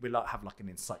 Obviously, we like have like an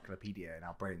encyclopedia in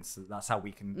our brains, so that's how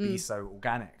we can be so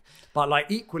organic. But like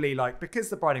equally, like because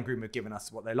the bride and groom have given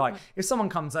us what they like, if someone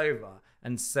comes over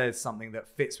and says something that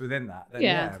fits within that,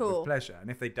 then with pleasure. And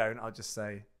if they don't, I'll just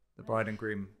say the bride and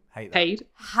groom hate that. Paid.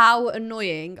 How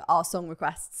annoying are song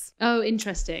requests? Oh,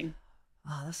 interesting.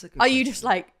 Oh, that's a good Are you just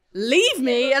like, leave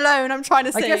me alone, I'm trying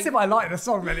to sing? I guess if I like the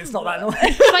song, then it's not that annoying. But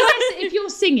I guess if you're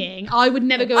singing, I would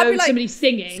never go over to somebody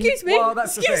singing. Excuse me, well,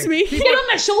 that's excuse me. Get on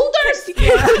my shoulders.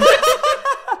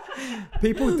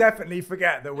 People definitely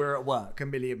forget that we're at work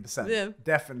 1,000,000%. Yeah.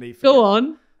 Definitely forget. Go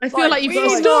on. I feel like you've got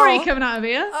a story coming out of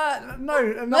here.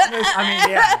 No, not this. I mean,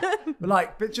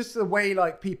 yeah. But just the way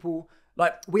like people...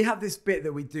 Like, we have this bit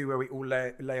that we do where we all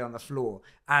lay on the floor.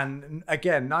 And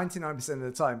again, 99% of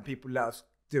the time, people let us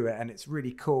do it. And it's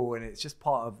really cool. And it's just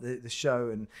part of the show.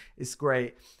 And it's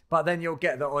great. But then you'll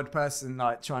get the odd person,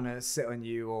 like, trying to sit on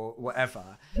you or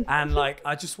whatever. And, like,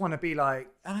 I just want to be like,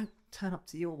 I don't turn up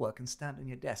to your work and stand on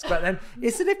your desk. But then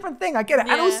it's a different thing. I get it.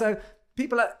 Yeah. And also,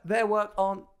 people at their work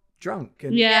aren't drunk.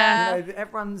 And, you know,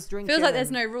 everyone's drinking. Feels like there's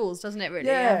no rules, doesn't it, really?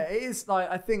 Yeah, it is like,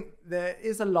 I think there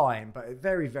is a line, but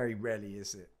very, very rarely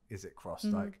is it crossed.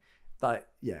 Like,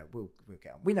 we'll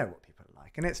get on. We know what people are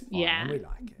like, and it's fine, and we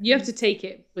like it. You have to take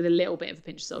it with a little bit of a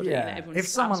pinch of salt. Yeah. If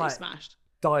someone like smashed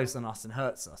dives on us and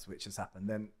hurts us, which has happened,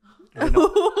 then we're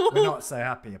not so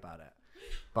happy about it.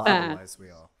 But otherwise, we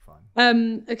are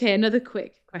fine. Okay, another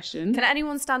quick question. Can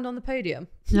anyone stand on the podium?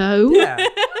 No. Yeah.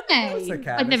 Hey.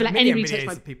 Okay. I'd never let anybody touch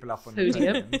my people up on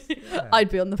podium. The podium. I'd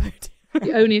be on the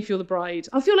podium. Only if you're the bride.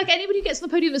 I feel like anybody who gets on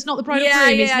the podium that's not the bride or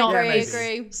groom is not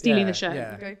agree. stealing the show.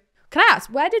 Yeah. Agree. Can I ask,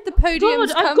 where did the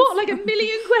podiums come I've got like a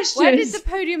million questions. Where did the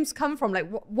podiums come from? Like,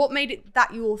 what made it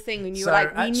that your thing and you were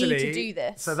like, we need to do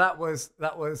this? So that was,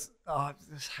 I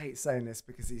just hate saying this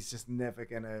because he's just never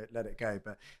going to let it go.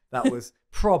 But that was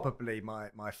probably my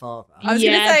father. I was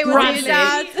going to say, was your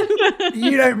dad?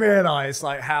 You don't realise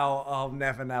like how I'll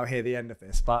never now hear the end of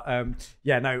this. But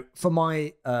for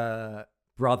my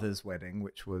brother's wedding,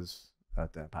 which was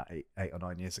about eight or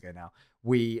 9 years ago now,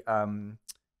 we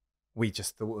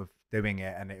just thought of doing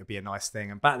it and it would be a nice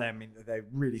thing. And back then, I mean, they're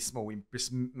really small. We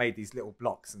just made these little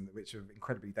blocks which are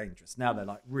incredibly dangerous. Now they're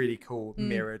like really cool,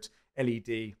 mirrored,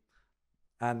 LED.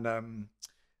 And,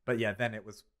 but yeah, then it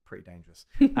was pretty dangerous.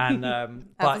 And,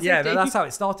 but yeah, that's how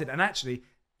it started. And actually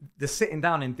the sitting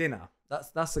down in dinner,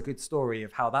 that's a good story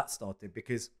of how that started,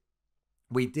 because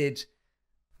we did,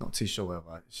 not too sure whether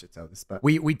I should tell this, but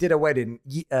we did a wedding,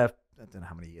 I don't know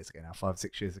how many years ago now, 5 or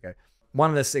 6 years ago. One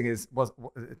of the singers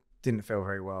didn't feel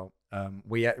very well.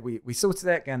 We sorted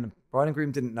it again. The bride and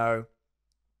groom didn't know,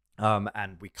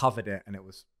 and we covered it, and it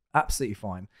was absolutely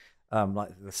fine.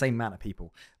 Like the same amount of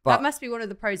people. But that must be one of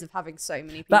the pros of having so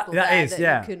many people.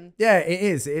 Yeah, it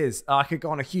is. I could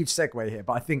go on a huge segue here,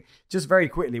 but I think just very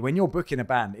quickly, when you're booking a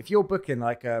band, if you're booking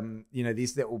like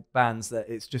these little bands that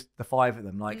it's just the 5 of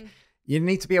them, like you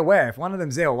need to be aware if one of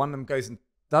them's ill, one of them goes and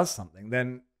does something,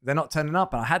 then they're not turning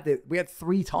up. And we had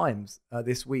 3 times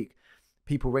this week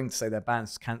people ring to say their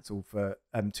band's cancelled for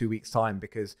 2 weeks time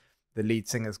because the lead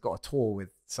singer's got a tour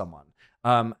with someone.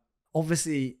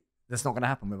 Obviously that's not going to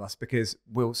happen with us because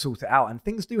we'll sort it out, and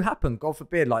things do happen, God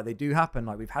forbid, like they do happen.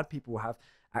 Like we've had people have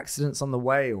accidents on the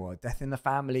way or death in the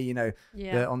family,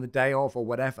 on the day of or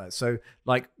whatever. So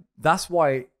like that's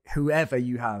why whoever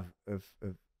you have of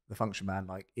the function band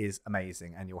like is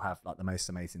amazing, and you'll have like the most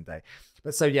amazing day.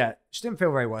 But so yeah, she didn't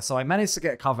feel very well, so I managed to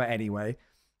get a cover anyway.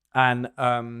 And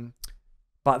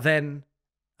but then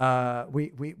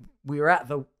we were at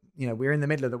the we were in the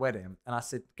middle of the wedding, and I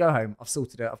said, go home, I've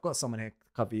sorted it, I've got someone here to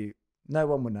cover you, no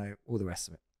one will know, all the rest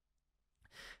of it.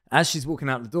 As she's walking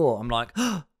out the door, I'm like,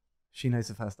 oh, she knows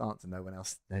the first answer, no one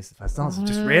else knows the first answer. I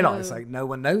just realized like no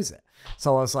one knows it.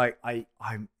 So I was like,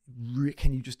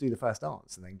 can you just do the first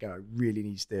dance and then go? I really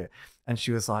need you to do it. And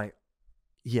she was like,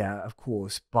 yeah, of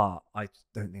course, but I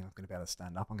don't think I'm going to be able to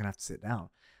stand up. I'm going to have to sit down.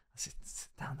 I said, sit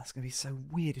down? That's going to be so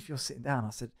weird if you're sitting down. I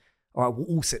said, all right, we'll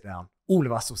all sit down. All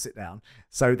of us will sit down.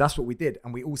 So that's what we did.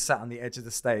 And we all sat on the edge of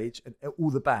the stage, and all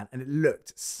the band, and it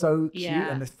looked so cute. Yeah.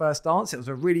 And the first dance, it was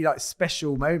a really like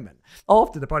special moment.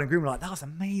 After the bride and groom were like, that was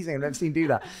amazing, I've never seen you do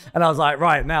that. And I was like,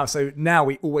 right, now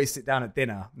we always sit down at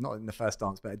dinner, not in the first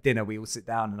dance, but at dinner we all sit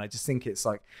down. And I just think it's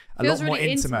like a lot more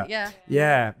intimate.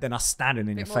 Yeah. Than us standing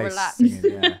in your face singing.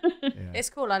 Yeah. It's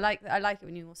cool. I like it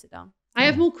when you all sit down. I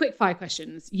have more quickfire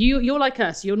questions. You're like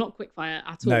us. You're not quickfire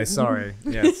at all. No, sorry.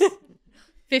 Yes.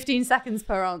 15 seconds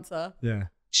per answer. Yeah.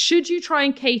 Should you try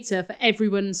and cater for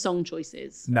everyone's song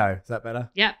choices? No. Is that better?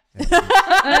 Yep.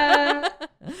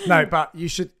 No, but you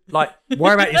should worry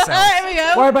about yourselves. There we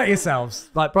go. Worry about yourselves.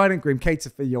 Like bride and groom, cater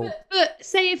for your. But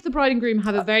say if the bride and groom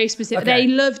have a very specific, Okay. they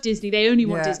love Disney, they only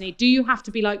want Disney. Do you have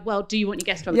to be like, well, do you want your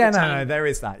guests to have a good time? No, there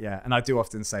is that. Yeah, and I do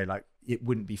often say it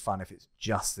wouldn't be fun if it's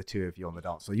just the two of you on the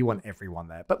dance floor. You want everyone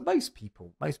there, but most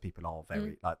people are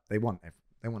very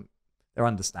they're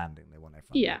understanding. They want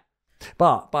everyone. Yeah. There.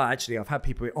 But actually, I've had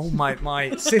people. Oh,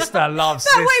 my sister loves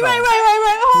No, this. wait.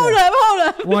 Hold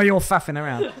up. While you're faffing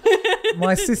around,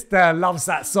 my sister loves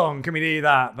that song. Can we do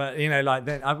that? But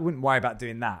then I wouldn't worry about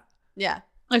doing that. Yeah.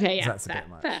 Okay, yeah. That's a bit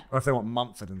much. Fair. Or if they want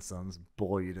Mumford and Sons,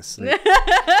 bore you to sleep.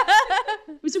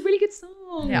 It was a really good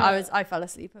song. Yeah, I fell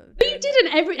asleep. But you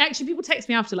didn't. Actually, people text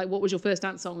me after, what was your first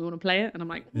dance song? We want to play it. And I'm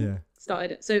like,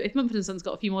 started it. So if Mumford & Sons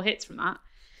got a few more hits from that,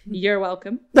 you're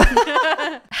welcome.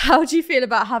 How do you feel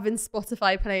about having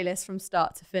Spotify playlists from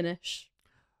start to finish?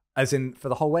 As in for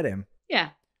the whole wedding? Yeah.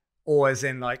 Or as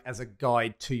in as a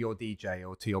guide to your DJ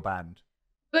or to your band?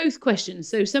 Both questions.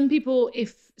 So some people,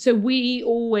 we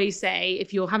always say,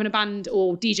 if you're having a band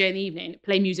or DJ in the evening,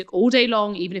 play music all day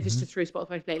long, even if it's just through a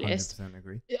Spotify playlist. 100%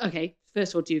 agree. Okay.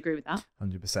 First of all, do you agree with that?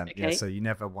 100%. Okay. Yeah. So you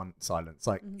never want silence.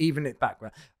 Even if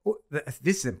background.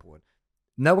 This is important.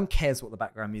 No one cares what the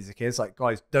background music is.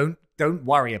 Guys, don't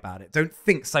worry about it. Don't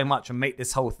think so much and make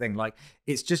this whole thing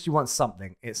it's just you want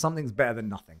something. Something's better than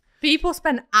nothing. People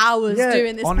spend hours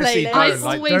doing this honestly, playlist.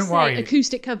 I always say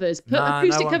acoustic covers. Put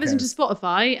acoustic covers into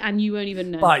Spotify and you won't even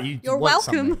know. But you're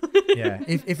welcome. Yeah.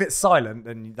 If it's silent,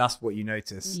 then that's what you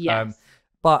notice. Yes.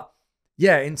 But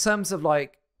yeah, in terms of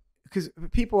because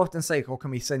people often say, "Oh,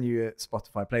 can we send you a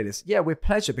Spotify playlist?" Yeah, with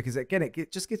pleasure, because again,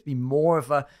 it just gives me more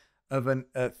of a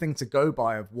thing to go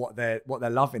by of what they're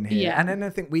loving here. Yeah. And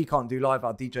anything we can't do live,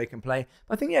 our DJ can play.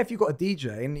 But I think if you've got a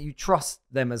DJ and you trust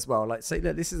them as well, say,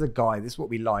 look, this is a guy, this is what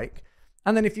we like.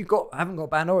 And then if you haven't got a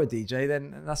band or a DJ,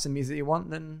 then that's the music you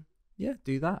want, then yeah,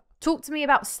 do that. Talk to me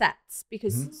about sets,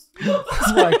 because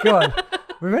Oh my god,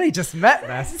 we've only just met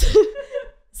this.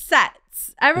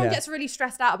 Sets. Everyone gets really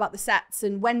stressed out about the sets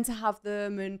and when to have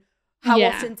them and how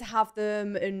often to have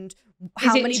them and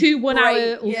how many. Is it 2 1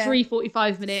 hour or 3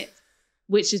 45 minutes?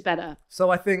 Which is better? So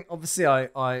I think obviously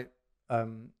I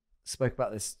spoke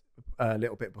about this a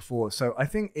little bit before. So I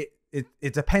think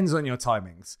it depends on your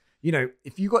timings.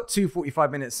 If you got 2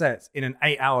 45-minute sets in an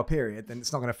 8-hour period, then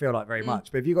it's not going to feel like very much.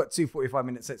 But if you got 2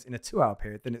 45-minute sets in a 2-hour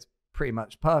period, then it's pretty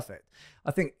much perfect.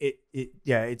 I think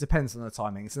it depends on the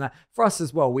timings. And for us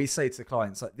as well, we say to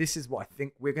clients, this is what I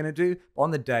think we're going to do. But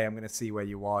on the day, I'm going to see where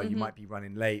you are. You might be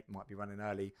running late, might be running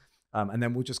early. And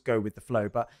then we'll just go with the flow.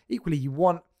 But equally, you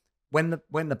want, when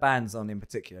the band's on in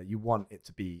particular, you want it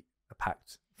to be a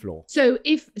packed floor. So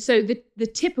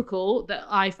the typical that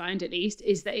I find, at least,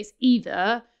 is that it's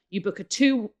either you book a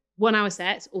 2 1-hour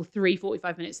sets or 3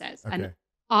 45-minute sets. Okay. And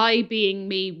I, being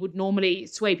me, would normally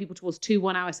sway people towards 2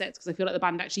 1-hour sets because I feel like the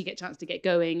band actually get a chance to get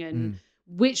going. And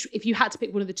which, if you had to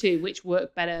pick one of the two, which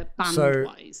work better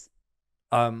band-wise?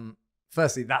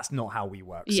 Firstly, that's not how we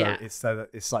work. Yeah. So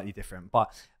it's slightly different.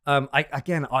 But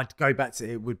I'd go back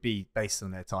to it would be based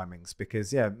on their timings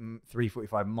because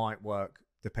 3:45 might work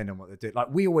depending on what they do.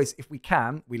 We always, if we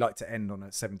can, we like to end on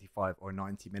a 75 or a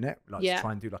 90 minute. We like to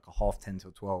try and do a 10:30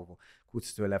 till 12 or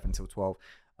 11:45 till 12,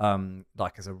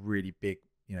 as a really big,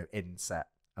 end set.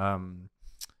 Do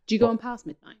you go on past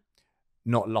midnight?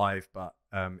 Not live, but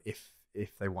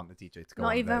if they want the DJ to go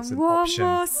not on, even there's an one option.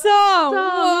 more song.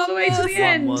 All the way to the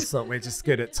end. One more song. We're just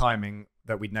good at timing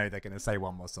that we know they're going to say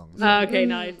one more song. So. Okay,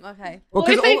 nice. Okay. Well,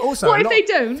 What if they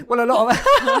don't? Well, a lot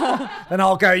of then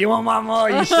I'll go. You want one more?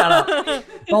 You shut up.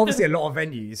 But obviously, a lot of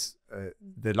venues,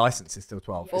 the license is still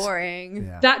 12. Boring.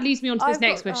 Yeah. That leads me on to this I've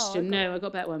next got- question. I've No, I got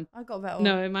a better one. I got a better one.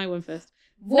 No, my one first.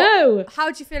 What- No.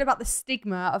 How do you feel about the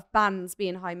stigma of bands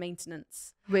being high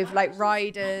maintenance with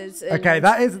riders? And... Okay,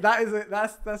 that's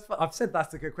I've said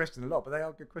that's a good question a lot, but they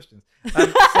are good questions.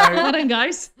 Well done,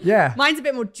 guys. Yeah. Mine's a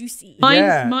bit more juicy.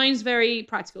 Mine's very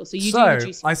practical. So you do the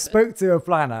juicy I one spoke to a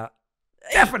planner.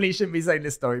 Definitely shouldn't be saying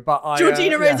this story, but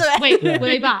Georgina Rose. Wait, were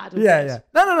they bad? Yeah.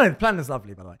 No. The planner's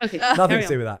lovely, by the way. Okay. Nothing to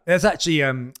do with that. There's actually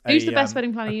Who's the best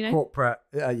wedding planner you know? Corporate.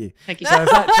 You. Thank you. So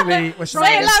it's actually.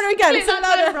 Say it louder again. Say it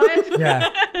louder.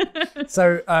 Yeah.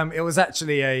 So it was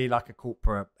actually a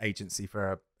corporate agency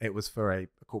for a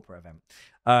corporate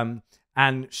event.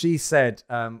 And she said,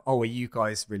 "Oh, are you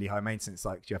guys really high maintenance?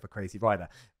 Do you have a crazy rider?"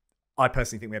 I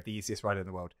personally think we have the easiest rider in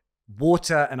the world.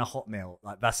 water and a hot meal.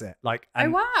 Like that's it. Like oh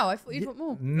wow, I thought you'd want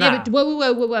more. Nah. Yeah, but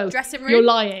whoa. Dressing room. You're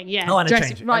lying. Yeah. No, I dressing.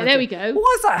 change it. Right, there we go. Well,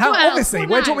 what's that? How? Obviously,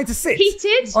 where do you want me to sit?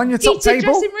 Heated on your top table.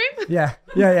 Dressing room.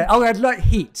 Yeah. Oh, I'd like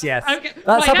heat. Yes. Okay.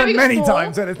 That's happened many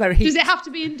times when there's no heat. Does it have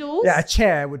to be indoors? Yeah, a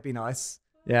chair would be nice.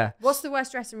 Yeah. What's the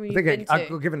worst dressing room I you've been think I to?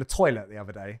 got given a toilet the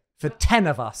other day for 10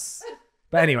 of us.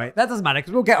 But anyway, that doesn't matter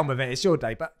because we'll get on with it. It's your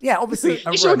day. But yeah, obviously,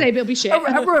 it's your day, but it'll be shit.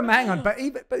 A room, hang on. But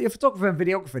your photographer and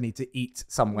videographer need to eat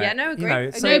somewhere. Yeah, no,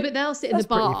 agree. So but they'll sit in the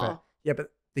bar. Yeah,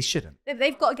 but they shouldn't.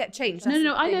 They've got to get changed.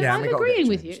 No, I know. Yeah, I'm agreeing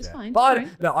with you. It's fine. But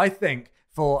I think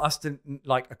for us to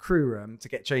like a crew room to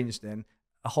get changed in,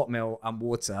 a hot meal and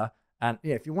water. And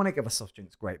yeah, if you want to give us soft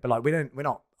drinks, great. But like, we're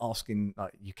not asking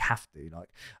like you have to like,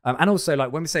 and also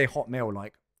like when we say hot meal,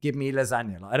 like give me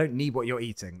lasagna. Like I don't need what you're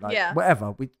eating. Like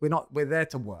whatever. We're there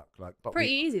to work. Like, but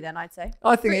pretty easy then, I'd say.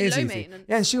 I think it is easy.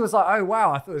 Yeah, and she was like, oh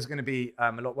wow, I thought it was going to be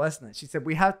a lot worse than that. She said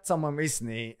we had someone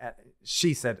recently.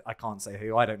 She said I can't say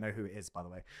who. I don't know who it is, by the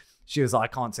way. She was like,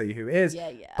 I can't tell you who it is.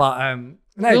 Yeah. But no,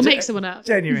 we'll make someone up.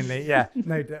 Genuinely, yeah.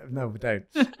 No, we don't.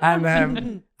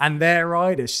 And their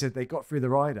rider, she said they got through the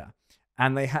rider.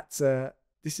 And they had to,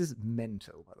 this is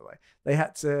mental, by the way. They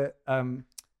had to,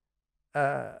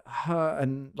 her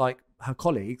and like her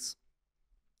colleagues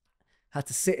had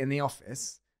to sit in the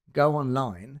office, go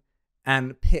online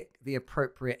and pick the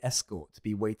appropriate escort to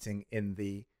be waiting in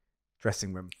the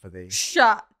dressing room for the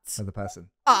person.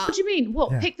 What do you mean?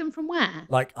 What? Yeah. Pick them from where?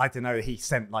 Like, I don't know. He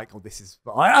sent like, oh, this is,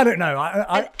 I don't know.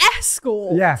 An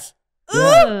escort? Yeah.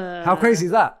 How crazy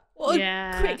is that? What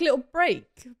a quick little break.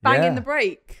 Bang in the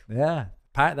break. Yeah.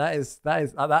 That is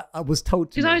that I was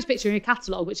told to. Because I was picturing a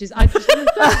catalogue, which is it's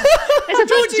a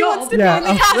Georgie wants to be in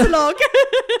the catalogue.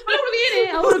 I don't want to be in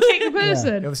it. I want to pick the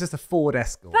person. Yeah. It was just a Ford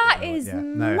Escort. That is mad.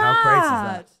 No, how crazy is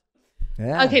that?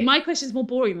 Yeah. Okay, my question is more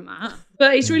boring than that,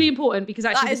 but it's really important because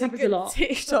actually this happens a lot.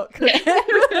 TikTok.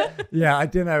 Yeah, I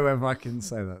don't know whether I can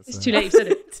say that. It's too late, you've said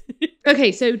it.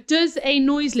 Okay, so does a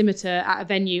noise limiter at a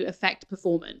venue affect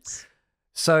performance?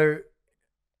 So,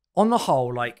 on the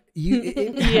whole, like you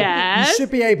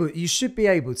should be able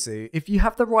to, if you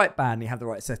have the right band, you have the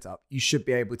right setup, you should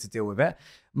be able to deal with it.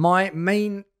 My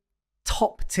main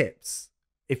top tips,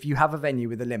 if you have a venue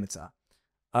with a limiter,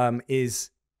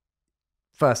 is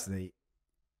firstly,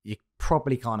 you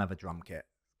probably can't have a drum kit.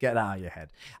 Get that out of your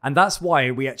head. And that's why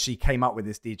we actually came up with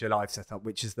this DJ Live setup,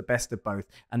 which is the best of both.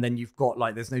 And then you've got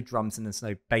like, there's no drums and there's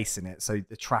no bass in it. So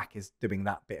the track is doing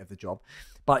that bit of the job.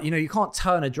 But you can't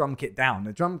turn a drum kit down.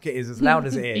 The drum kit is as loud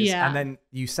as it is. And then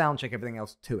you sound check everything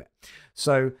else to it.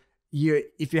 So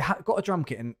if you got a drum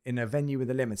kit in a venue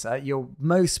with a limiter, you're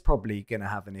most probably going to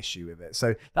have an issue with it.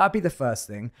 So that'd be the first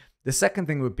thing. The second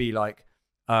thing would be like,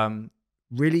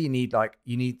 really you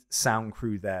need sound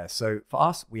crew there. So for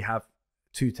us, we have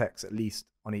 2 techs at least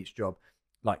on each job,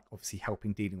 like obviously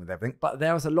helping dealing with everything. But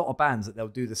there's a lot of bands that they'll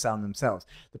do the sound themselves.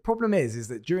 The problem is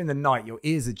that during the night, your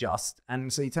ears adjust.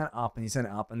 And so you turn it up and you turn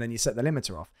it up and then you set the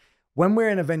limiter off. When we're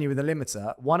in a venue with a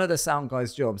limiter, one of the sound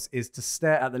guys' jobs is to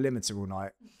stare at the limiter all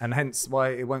night. And hence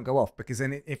why it won't go off, because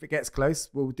then if it gets close,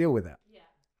 we'll deal with it. Yeah.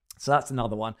 So that's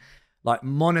another one. Like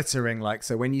monitoring, like,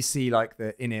 so when you see like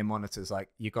the in-ear monitors, like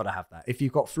you got to have that. If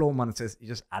you've got floor monitors, you're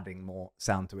just adding more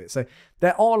sound to it. So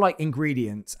there are like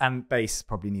ingredients, and bass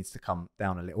probably needs to come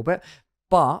down a little bit,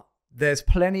 but there's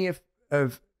plenty of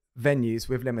venues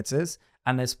with limiters,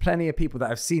 and there's plenty of people that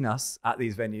have seen us at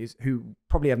these venues who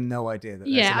probably have no idea that.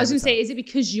 Yeah, I was going to say, is it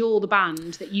because you're the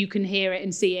band that you can hear it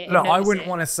and see it? Look, I wouldn't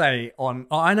want to say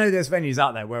I know there's venues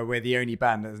out there where we're the only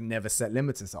band that has never set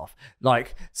limiters off.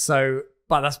 Like, so.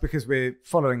 But that's because we're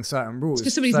following certain rules.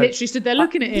 Because somebody's literally stood there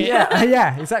looking at it.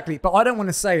 Yeah, exactly. But I don't want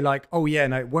to say like, oh yeah,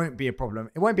 no, it won't be a problem.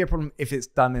 It won't be a problem if it's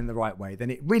done in the right way. Then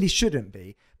it really shouldn't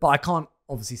be. But I can't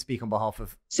obviously speak on behalf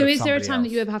of. So is there a time that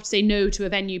you ever have to say no to a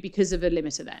venue because of a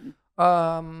limiter then?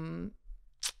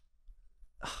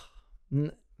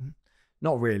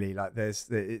 Not really. Like there's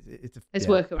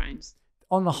workarounds.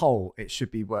 On the whole, it should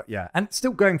be work. Yeah, and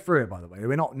still going through it. By the way,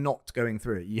 we're not going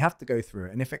through it. You have to go through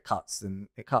it, and if it cuts, then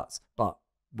it cuts. But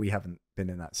we haven't been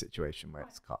in that situation where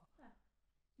it's cut.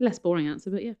 Less boring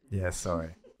answer, but yeah. Yeah, sorry.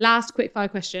 Last quickfire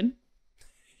question.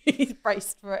 He's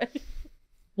braced for it.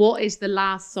 What is the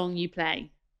last song you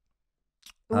play?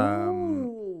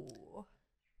 Ooh.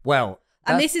 Well.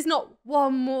 And this is not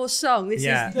one more song. This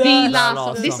is the last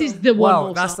song. This is the one more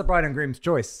song. That's the bride and groom's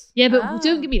choice. Yeah, but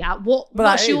don't give me that.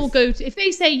 What's your go-to? If they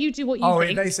say you do what you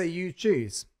think. If they say you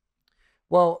choose.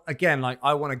 Well, again, like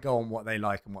I want to go on what they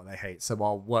like and what they hate. So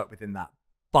I'll work within that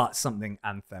but something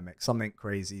anthemic, something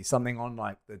crazy, something on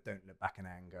like the Don't Look Back in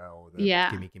Anger or the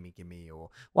Gimme Gimme Gimme, or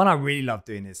one I really love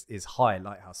doing is High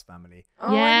Lighthouse Family.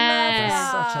 Oh,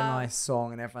 yeah, such a nice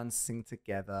song, and everyone sing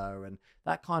together, and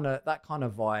that kind of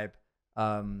vibe.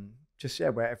 Just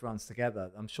where everyone's together.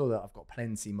 I'm sure that I've got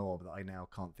plenty more, but I now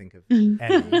can't think of any.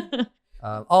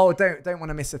 Don't want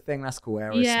to miss a thing. That's cool.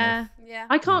 Aerosmith. Yeah.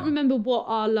 I can't remember what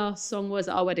our last song was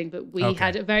at our wedding, but we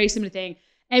had a very similar thing.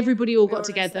 Everybody all got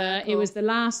together. It was the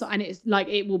last song, and it's like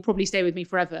it will probably stay with me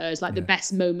forever. It's like the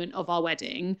best moment of our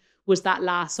wedding was that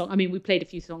last song. I mean, we played a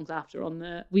few songs after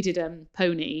we did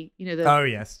Pony, you know, the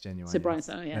Genuine. So Brian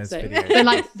song, So but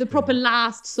like the proper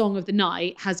last song of the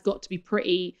night has got to be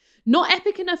pretty not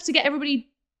epic enough to get everybody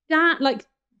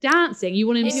dancing. You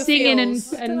want him singing and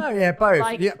both.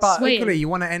 Like, but swaying. equally, you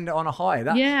want to end it on a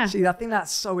high. See, I think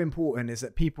that's so important. Is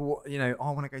that people, you know,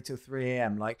 I want to go till 3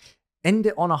 a.m. Like, end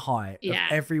it on a high of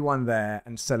everyone there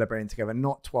and celebrating together,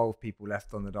 not 12 people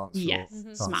left on the dance floor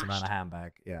dancing around a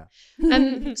handbag.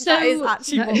 So that is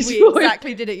actually what we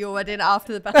exactly did at your wedding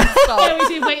after the best start. We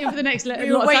did waiting for the next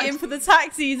we were waiting for the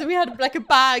taxis, and we had like a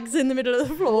bags in the middle of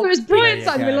the floor. It was Brian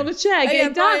sat in the middle on a chair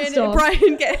getting danced on.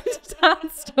 Brian getting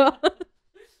danced on.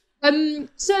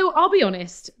 So I'll be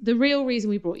honest, the real reason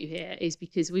we brought you here is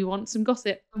because we want some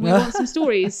gossip and we want some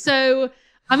stories. So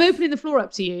I'm opening the floor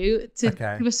up to you to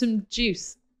give us some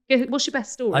juice. What's your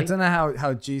best story? I don't know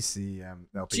how juicy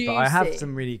they'll be, but I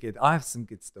have some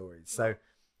good stories. So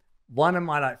one of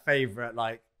my favorite,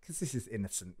 because this is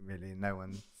innocent really, no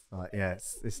one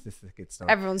this is a good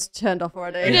story. Everyone's turned off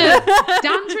already.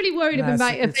 Dan's really worried about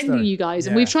offending you guys,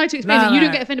 and we've tried to explain that you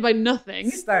don't get offended by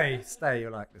nothing. Stay,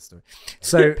 you'll like this story.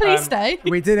 So please stay.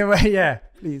 We did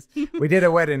please. We did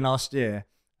a wedding last year,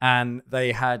 and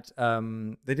they had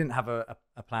they didn't have a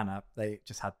planner. They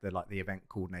just had the event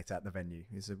coordinator at the venue.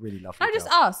 It was a really lovely. Can I just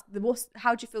ask,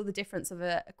 how do you feel the difference of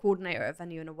a coordinator at a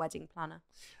venue and a wedding planner?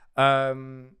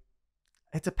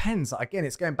 It depends. Again,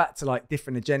 it's going back to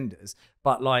different agendas,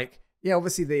 but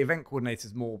obviously the event coordinator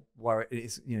is more worried.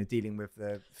 It's dealing with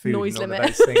the food noise and all limit.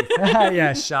 Of those things.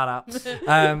 Yeah, shut up.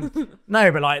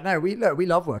 We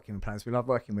love working with planners. We love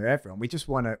working with everyone. We just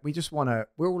want to.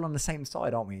 We're all on the same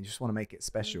side, aren't we? And just want to make it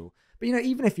special. But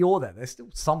even if you're there, there's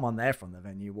still someone there from the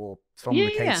venue or from the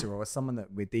caterer or someone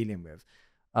that we're dealing with.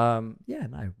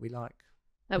 We like.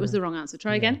 That was the wrong answer.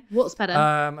 Try again. What's better?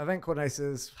 Event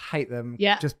coordinators, hate them.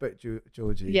 Yeah. Just book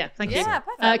Georgie. Yeah, thank you. Yeah,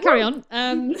 perfect. Carry on.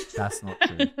 That's not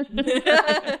true.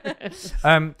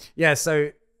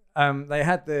 So they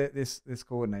had this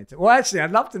coordinator. Well, actually,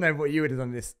 I'd love to know what you would have done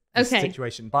in this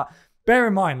situation. But bear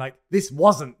in mind, this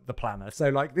wasn't the planner.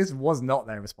 So this was not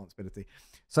their responsibility.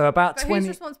 So about 20. Whose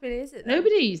responsibility is it?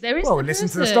 Nobody's. There is. Well, listen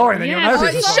to the story, then you'll know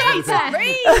whose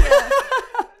responsibility.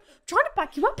 Trying to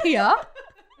back you up here.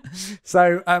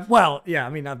 So, I've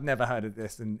never heard of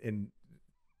this in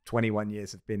 21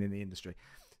 years of being in the industry.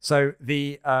 So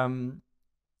it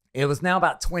was now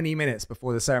about 20 minutes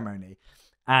before the ceremony,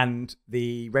 and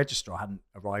the registrar hadn't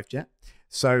arrived yet.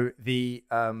 So the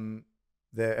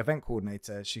event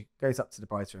coordinator, she goes up to the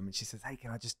bride's room and she says, "Hey,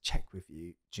 can I just check with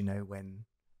you? Do you know when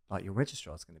your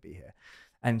registrar's going to be here?"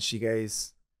 And she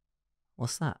goes,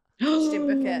 "What's that?" She didn't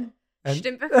book it. She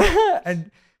didn't book it. And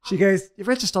she goes, "Your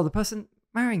registrar, the person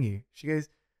marrying you." She goes,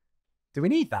 "Do we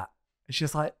need that?" And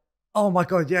she's like, "Oh my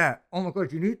god, yeah. Oh my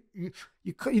god, you're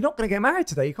not going to get married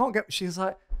today. You can't get." She's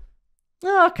like,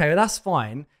 "Oh, okay, well, that's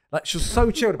fine." She was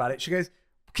so chilled about it. She goes,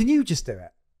 "Can you just do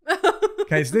it?"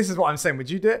 Okay, so this is what I'm saying. Would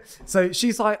you do it? So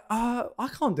she's like, "I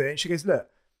can't do it." And she goes, "Look,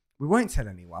 we won't tell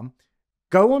anyone.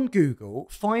 Go on Google,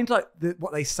 find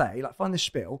what they say, find the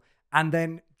spiel, and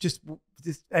then just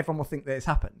everyone will think that it's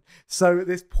happened." So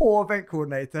this poor event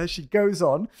coordinator, she goes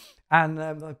on, and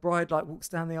the bride walks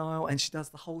down the aisle, and she does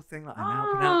the whole thing I'm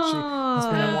helping out. She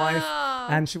husband and wife,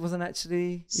 and she wasn't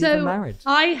actually even married.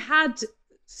 I had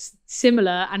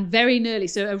similar and very nearly.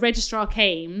 So a registrar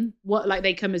came.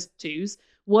 They come as twos.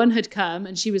 One had come,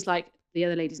 and she was like, "The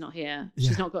other lady's not here.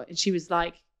 She's not got." And she was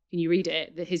like, "Can you read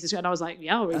it?" And I was like,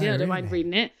 "Yeah, I'll read it. I don't mind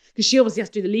reading it," because she obviously has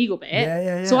to do the legal bit.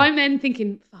 Yeah. So I'm then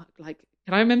thinking, "Fuck,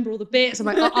 can I remember all the bits?" I'm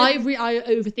like, I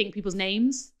overthink people's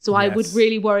names, so I would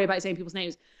really worry about saying people's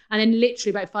names. And then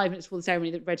literally about 5 minutes before the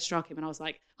ceremony, the registrar came, and I was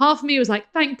like, half of me was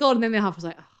like, "Thank God," and then the other half was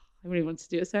like, "Oh, I really wanted to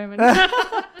do a ceremony."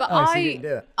 But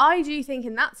I do think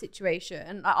in that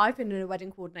situation, I've been in a wedding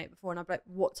coordinator before, and I'm like,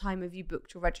 "What time have you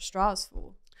booked your registrars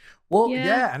for?" Well,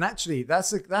 and actually,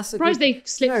 that's a surprised they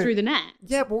slipped through the net.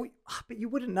 Yeah, well, but you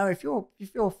wouldn't know if you're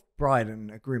bride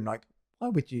and a groom. Why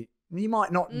would you? you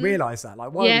might not realize that.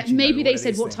 Like, why would you maybe know they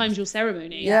said, what things? time's your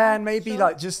ceremony? Yeah, and maybe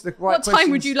like just the right What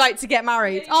time would you like to get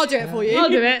married? I'll do it for you. I'll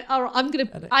do it.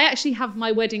 I actually have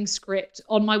my wedding script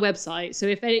on my website. So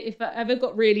if I ever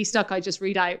got really stuck, I just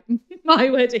read out my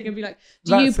wedding and be like,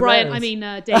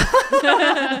 Brian, Dave.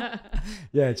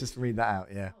 Yeah, just read that out.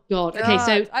 Yeah. God. Okay,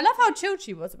 so I love how chilled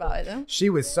she was about it though. She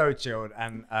was so chilled,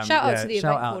 and shout out to the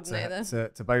event coordinator.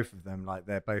 To both of them. Like,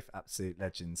 they're both absolute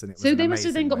legends, and it was so they must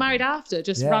have then got married after,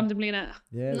 just randomly in a.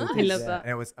 Yeah, nice. I love that.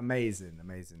 It was amazing.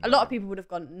 A lot of people would have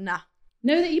gone, nah.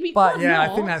 No, that you'd be. But yeah,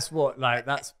 I think that's what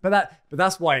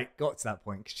that's why it got to that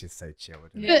point, because she's so chilled.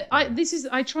 But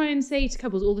I try and say to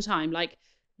couples all the time, like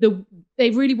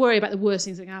they really worry about the worst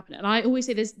things that can happen, and I always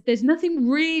say there's nothing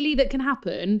really that can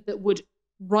happen that would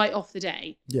write off the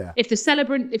day. Yeah. If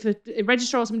a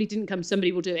registrar or somebody didn't come,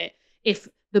 somebody will do it. If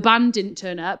the band didn't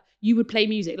turn up, you would play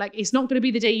music. Like, it's not going to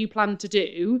be the day you plan to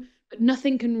do, but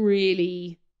nothing can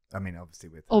really. I mean,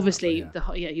 obviously,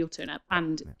 you'll turn up,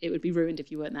 and it would be ruined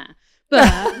if you weren't there.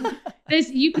 But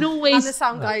you can always. And the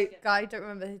sound guy, don't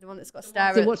remember the one that's got a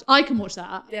stare. So I can watch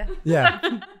that. Yeah. Yeah.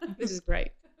 This is great.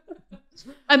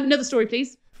 Another story,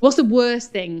 please. What's the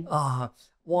worst thing?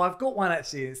 Well, I've got one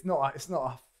actually. It's not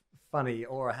a funny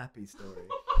or a happy story.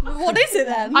 What is it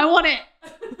then? I want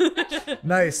it.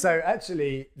 No, so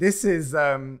actually, this is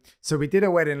so we did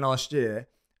a wedding last year.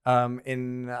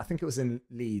 I think it was in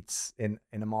Leeds in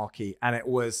a marquee, and it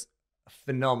was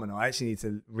phenomenal. I actually need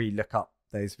to re-look up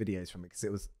those videos from it,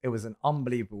 because it was an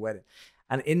unbelievable wedding.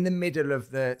 And in the middle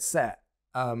of the set,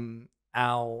 someone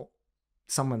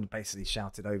basically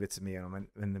shouted over to me, and I'm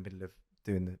in the middle of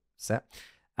doing the set,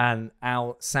 and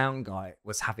our sound guy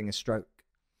was having a stroke.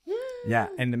 Yeah,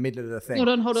 in the middle of the thing.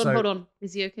 Hold on.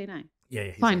 Is he okay now? Yeah,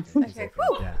 he's fine. Okay.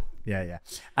 Yeah.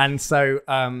 And so,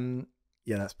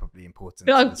 yeah, that's probably important.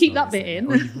 But I'll keep that bit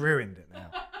in. Oh, you've ruined it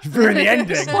now. You've ruined the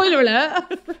ending. Spoiler alert.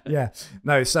 Yeah.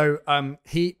 No, so but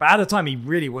at the time he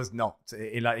really was not.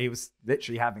 He was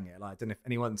literally having it. Like, I don't know if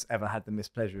anyone's ever had the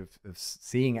mispleasure of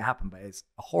seeing it happen, but it's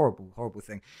a horrible, horrible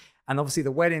thing. And obviously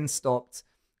the wedding stopped,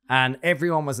 and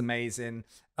everyone was amazing.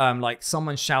 Like,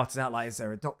 someone shouted out, like, "Is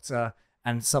there a doctor?"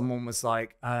 And someone was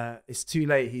like, "It's too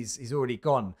late. He's already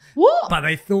gone." What? But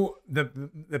they thought the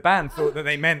band thought that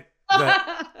they meant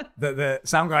that the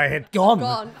sound guy had gone.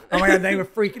 Oh my God, they were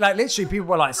freaking, like, literally people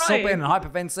were like sobbing and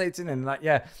hyperventilating and like,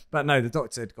 yeah. But no, the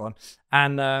doctor had gone.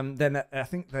 And then I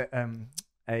think that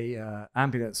a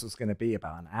ambulance was going to be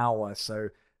about an hour. So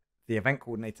the event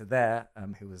coordinator there,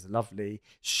 who was lovely,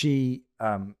 she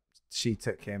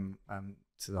took him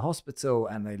to the hospital,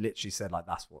 and they literally said, like,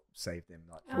 that's what saved him.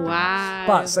 Like, wow.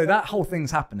 But so that whole thing's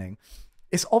happening.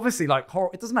 It's obviously like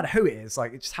horrible. It doesn't matter who it is.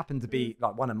 Like, it just happened to be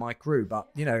like one of my crew, but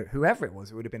you know, whoever it was,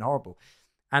 it would have been horrible.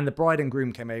 And the bride and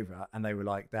groom came over, and they were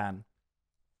like, "Dan,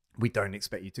 we don't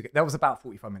expect you to get." There was about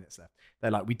 45 minutes left.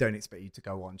 They're like, "We don't expect you to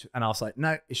go on." And I was like,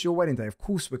 "No, it's your wedding day. Of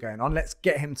course we're going on. Let's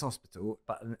get him to hospital."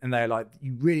 And they're like,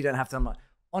 "You really don't have to." I'm like,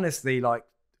 honestly, like,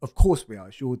 of course we are.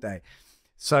 It's your day.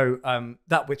 So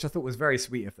that, which I thought was very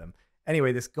sweet of them.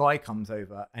 Anyway, this guy comes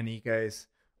over and he goes,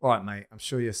 "All right, mate, I'm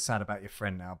sure you're sad about your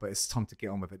friend now, but it's time to get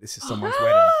on with it. This is someone's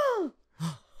wedding."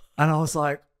 And I was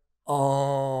like,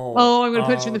 oh, I'm going to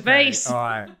punch you in the face. All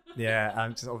right. Yeah.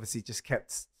 And just obviously just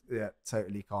kept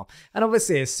totally calm. And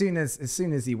obviously as soon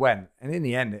as he went, and in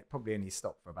the end, it probably only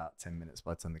stopped for about 10 minutes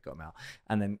by the time they got him out.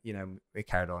 And then, you know, we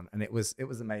carried on, and it was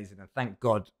amazing. And thank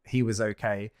God he was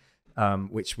okay,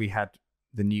 which we had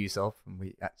the news of, and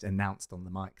we actually announced on the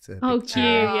mic to cute.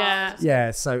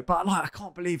 Yeah. So, but like, I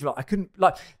can't believe, like, I couldn't,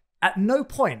 like, at no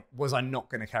point was I not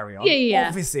going to carry on. Yeah.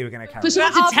 Obviously we're going to carry on. But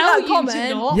someone to tell you to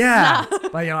not. Yeah.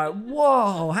 But you're like,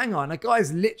 whoa, hang on, the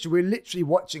guy's we're literally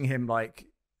watching him like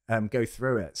go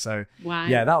through it. So wow.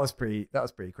 Yeah, that was pretty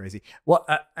crazy. What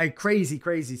a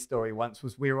crazy story once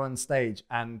was, we were on stage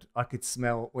and I could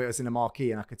smell, it was in a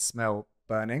marquee, and I could smell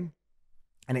burning,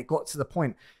 and it got to the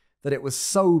point that it was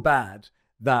so bad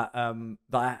that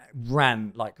I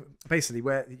ran, like, basically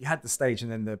where you had the stage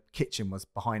and then the kitchen was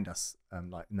behind us,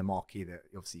 like in the marquee, that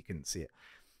obviously you couldn't see it.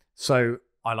 So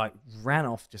I like ran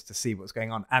off just to see what was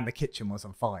going on, and the kitchen was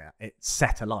on fire. It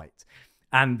set alight,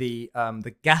 and the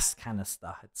gas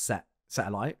canister had set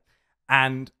alight.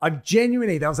 And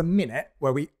there was a minute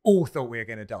where we all thought we were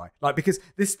going to die, like, because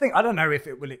this thing, I don't know if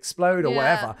it will explode or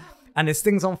whatever. And this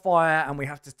thing's on fire, and we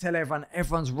have to tell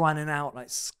everyone's running out, like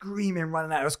screaming,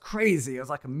 running out. It was crazy. It was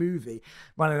like a movie,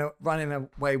 running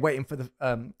away, waiting for the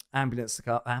ambulance to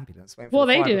come. What are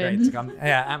they doing? To come.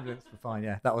 Yeah, ambulance were fine.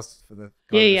 Yeah, that was for the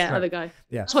guy. Other guy.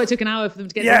 Yeah. That's why it took an hour for them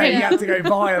to get there. Yeah, you had to go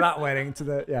via that wedding to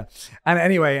the, And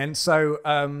anyway, and so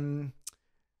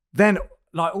then,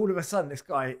 like, all of a sudden, this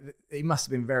guy, he must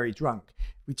have been very drunk.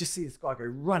 we just see this guy go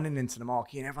running into the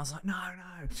marquee, and everyone's like, no.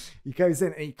 He goes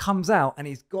in and he comes out and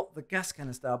he's got the gas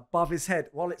canister above his head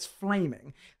while it's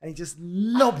flaming, and he just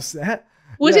lobs it.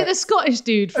 Was it the Scottish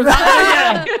dude from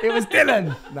yeah, it was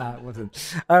Dylan. No, it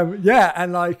wasn't.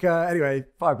 And like, anyway,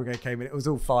 fire brigade came in. It was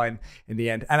all fine in the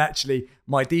end. And actually,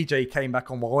 my DJ came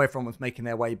back on while everyone was making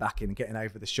their way back in and getting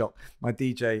over the shock. My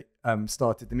DJ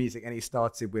started the music, and he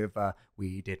started with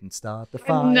 "We Didn't Start the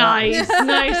Fire." Nice,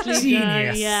 nicely Genius.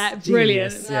 done. Yeah,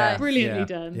 brilliant. Genius. Yeah, brilliantly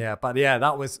done. Yeah, but yeah,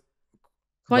 that was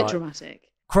quite dramatic.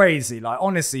 Crazy. Like,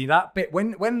 honestly, that bit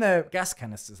when the gas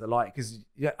canisters are like, because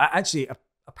actually.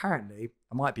 Apparently,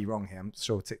 I might be wrong here. I'm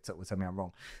sure TikTok will tell me I'm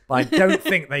wrong, but I don't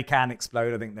think they can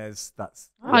explode. I think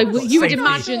you would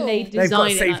imagine they've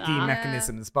got safety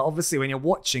mechanisms, but obviously when you're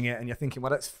watching it and you're thinking, well,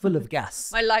 that's full of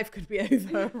gas. My life could be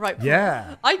over right before.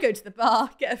 Yeah. I'd go to the bar,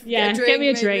 get a drink. Get me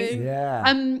a drink.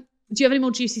 Yeah. Do you have any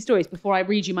more juicy stories before I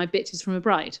read you my bitches from a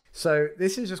bride? So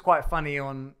this is just quite funny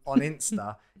on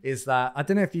Insta. Is that, I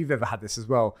don't know if you've ever had this as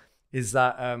well. Is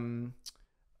that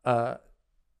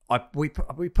we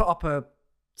put up a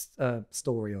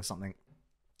story or something.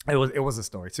 It was a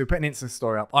story. So we put an Insta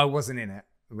story up. I wasn't in it,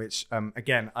 which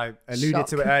again I alluded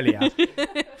to it earlier.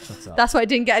 That's why I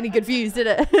didn't get any good views, did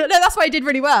it? No, that's why I did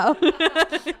really well. So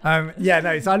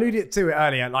I alluded to it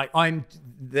earlier. Like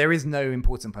there is no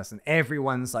important person.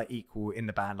 Everyone's like equal in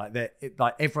the band.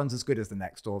 Like everyone's as good as the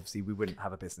next. Or obviously we wouldn't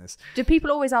have a business. Do people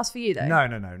always ask for you though? No,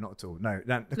 not at all. No.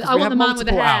 I want the man with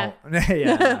the hair.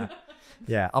 Yeah.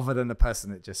 Yeah, other than the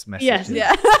person that just messaged. Yes.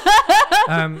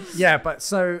 Yeah.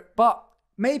 But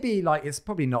maybe like it's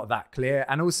probably not that clear.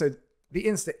 And also the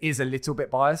Insta is a little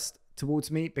bit biased towards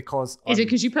me because is it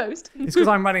because you post? It's because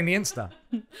I'm running the Insta.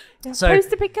 So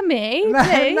post a pic of me. No,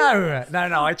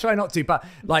 I try not to, but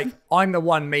like I'm the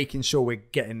one making sure we're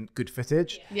getting good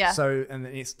footage. Yeah. So and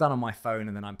it's done on my phone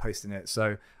and then I'm posting it.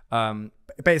 So but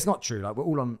it's not true. Like we're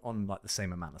all on like the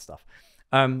same amount of stuff.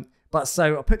 But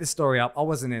so I put this story up. I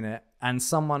wasn't in it, and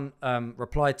someone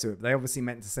replied to it. They obviously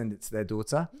meant to send it to their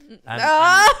daughter,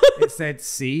 and it said,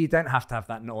 "See, you don't have to have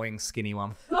that annoying skinny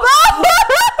one."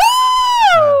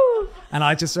 And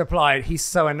I just replied, "He's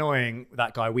so annoying,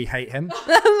 that guy. We hate him."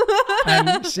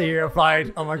 And she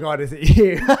replied, "Oh my God, is it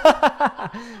you?"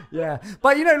 Yeah,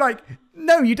 but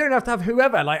no, you don't have to have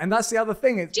whoever. Like, and that's the other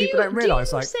thing. People don't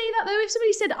realize. Do you say that though? If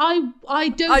somebody said, "I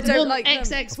don't want like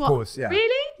XX," of course, yeah.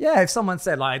 Really? Yeah. If someone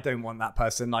said like, "I don't want that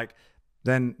person," like,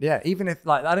 then yeah. Even if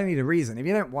like, I don't need a reason. If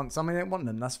you don't want someone, you don't want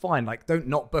them. That's fine. Like, don't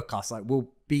not book us. Like, we'll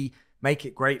make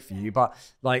it great for you. But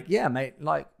like, yeah, mate.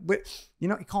 Like,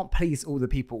 you can't please all the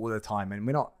people all the time, and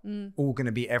we're not all going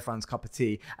to be everyone's cup of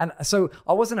tea. And so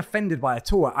I wasn't offended by it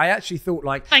at all. I actually thought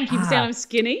like, thank you for saying I'm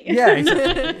skinny. Yeah,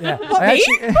 exactly. Yeah.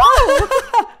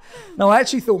 No, I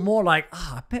actually thought more like,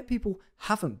 I bet people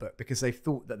haven't booked because they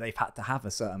thought that they've had to have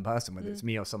a certain person, whether it's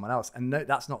me or someone else. And no,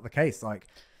 that's not the case. Like,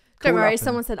 don't worry.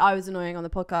 Someone said I was annoying on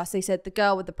the podcast. They said the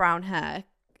girl with the brown hair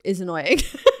is annoying.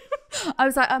 I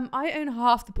was like, I own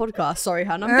half the podcast. Sorry,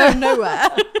 Han, I'm going nowhere.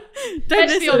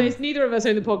 Let's be honest, neither of us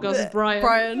own the podcast. It's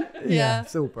Brian. Yeah.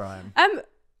 It's all Brian.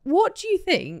 What do you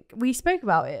think? We spoke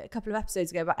about it a couple of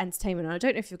episodes ago about entertainment, and I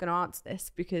don't know if you're going to answer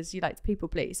this because you like to people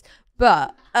please,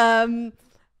 but some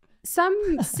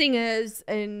singers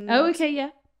and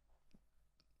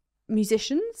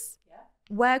musicians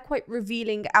wear quite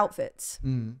revealing outfits,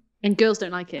 and girls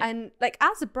don't like it. And like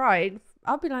as a bride,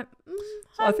 I'll be like,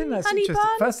 I think that's interesting.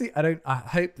 Bun. Firstly, I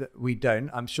hope that we don't.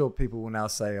 I'm sure people will now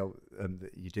say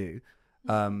that you do.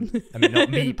 I mean, not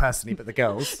me personally, but the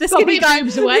girls. The skinny guy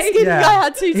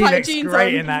had too tight jeans on. He looks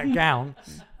great in that gown.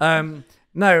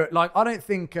 No, like I don't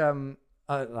think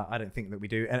that we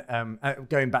do.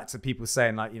 Going back to people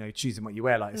saying like, choosing what you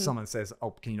wear. Like if someone says,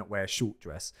 "Oh, can you not wear a short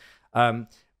dress?"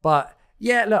 But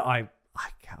yeah, look, I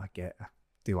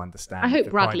do understand. I hope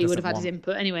Bradley would have had his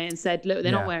input anyway and said, "Look,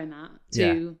 they're not wearing that."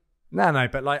 No,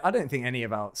 but like I don't think any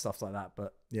of our stuff's like that.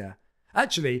 But yeah,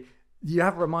 actually, you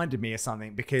have reminded me of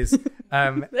something because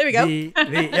there we go. Bing,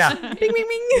 bing,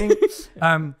 bing.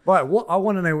 Right, what I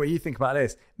want to know what you think about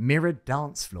this mirrored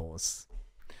dance floors.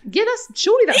 Yeah,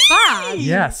 surely that's bad.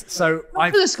 Yes, so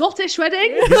for the Scottish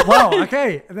wedding. Well,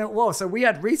 okay. So we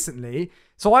had recently.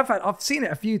 So I've seen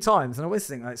it a few times, and I always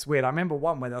think it's weird. I remember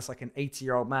one where there was like an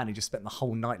 80-year-old man who just spent the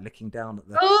whole night looking down at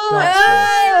the dance floor.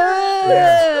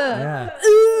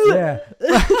 Yeah.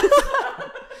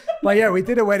 But yeah, we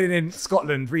did a wedding in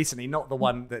Scotland recently, not the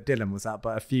one that Dylan was at,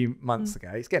 but a few months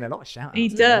ago. He's getting a lot of shout-outs. He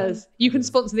does. You can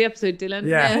sponsor the episode, Dylan.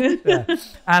 Yeah.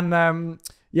 And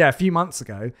a few months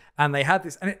ago, and they had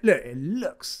this, and it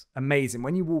looks amazing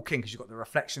when you walk in because you've got the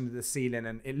reflection of the ceiling,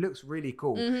 and it looks really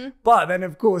cool. But then,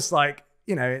 of course, like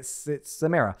it's a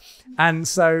mirror, and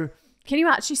so Can you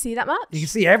actually see that much? You can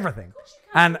see everything.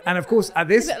 And of course, at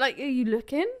this... Is it like, are you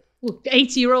looking? Well,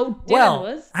 80-year-old Dylan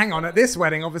was. Hang on. At this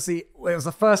wedding, obviously, it was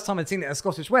the first time I'd seen it at a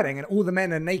Scottish wedding, and all the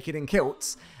men are naked in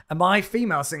kilts, and my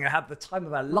female singer had the time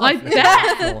of her life. I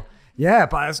bet. Yeah,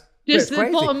 but it's Just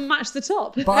crazy. the bottom matched the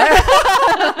top. Does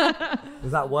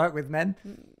that work with men?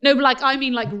 No, but like, I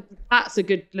mean, like, that's a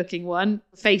good looking one.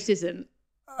 Face isn't.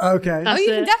 Okay. You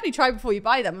can definitely try before you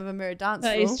buy them with a mirrored dance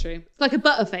floor. That is true. It's like a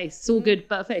butterface. It's all good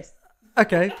butterface.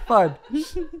 Okay, fine.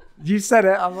 You said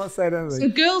it. I'm not saying anything. So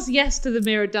girls, yes to the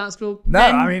mirrored dance floor. No,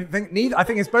 Men, I mean, I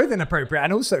think it's both inappropriate,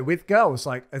 and also with girls,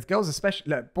 like as girls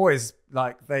especially, like boys,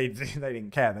 like they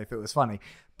didn't care, they thought it was funny,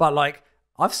 but like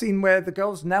I've seen where the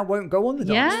girls now won't go on the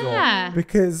dance floor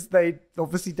because they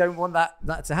obviously don't want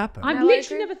that to happen. I've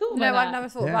literally never thought about that. No, I've never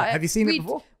thought about it. Have you seen it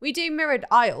before? We do mirrored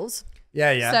aisles.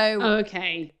 Yeah. So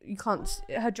okay, you can't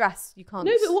her dress. You can't.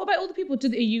 No, but what about all the people? Do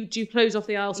you close off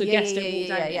the aisle so guests don't walk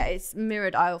down? Yeah. It's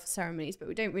mirrored aisle for ceremonies, but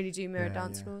we don't really do mirrored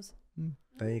dance floors.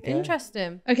 There you go.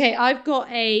 Interesting. Okay, I've got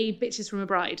a bitches from a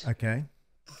bride. Okay.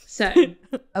 So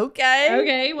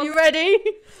okay. You ready?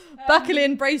 Buckle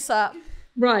in, brace up.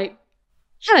 Right.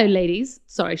 Hello, ladies.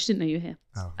 Sorry, she didn't know you were here.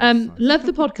 Oh, love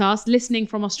the podcast. Listening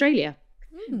from Australia.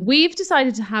 We've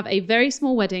decided to have a very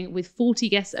small wedding with 40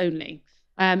 guests only.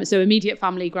 So immediate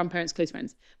family, grandparents, close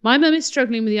friends. My mum is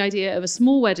struggling with the idea of a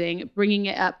small wedding, bringing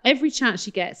it up every chance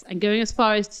she gets and going as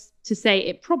far as to say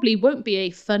it probably won't be a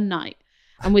fun night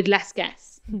and with less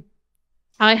guests.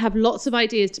 I have lots of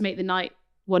ideas to make the night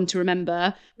one to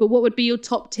remember, but what would be your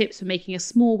top tips for making a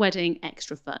small wedding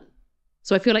extra fun?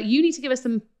 So I feel like you need to give us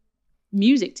some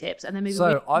music tips and then maybe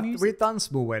we've done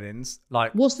small weddings.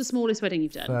 Like, what's the smallest wedding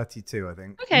you've done? 32, I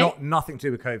think. Okay. Nothing to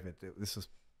do with COVID. This was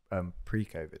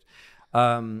pre-COVID.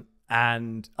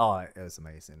 And it was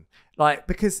amazing, like,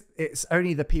 because it's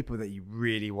only the people that you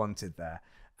really wanted there,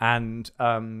 and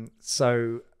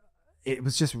so it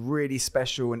was just really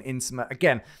special and intimate.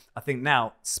 Again, I think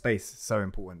now space is so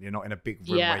important. You're not in a big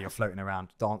room where you're floating around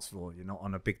dance floor. You're not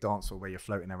on a big dance floor where you're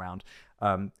floating around,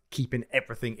 keeping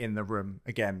everything in the room.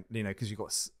 Again, because you've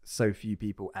got so few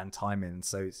people and time in.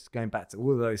 So it's going back to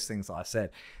all of those things that I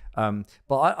said.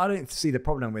 But I don't see the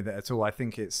problem with it at all. I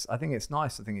think it's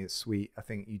nice. I think it's sweet. I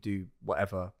think you do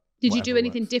whatever. Did you do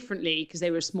anything differently because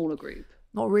they were a smaller group?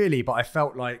 Not really, but I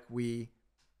felt like we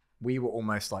were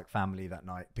almost like family that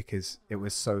night because it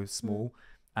was so small,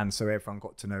 and so everyone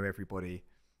got to know everybody.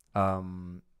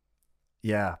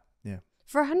 Yeah.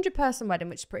 For a 100-person wedding,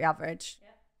 which is pretty average,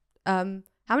 how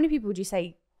many people would you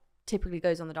say typically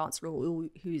goes on the dance floor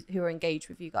who are engaged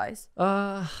with you guys?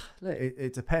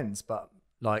 It depends, but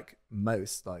like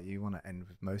most, like you want to end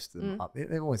with most of them up.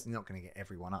 They're always not going to get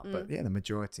everyone up, but the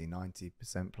majority,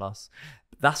 90% plus.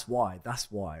 That's why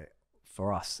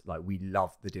for us, like, we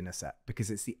love the dinner set because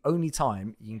it's the only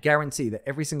time you can guarantee that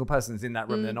every single person's in that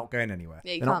room. They're not going anywhere.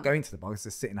 They're not going to the bar. They're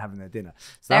just sitting having their dinner.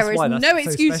 So there is no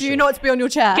excuse for you not to be on your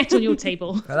chair. Get on your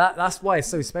table. That's why it's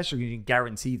so special. You can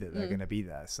guarantee that they're going to be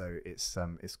there. So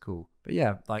it's cool. But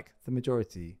yeah, like the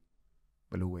majority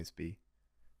will always be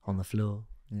on the floor.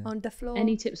 Yeah. On the floor.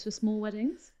 Any tips for small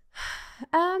weddings?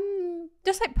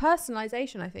 Just like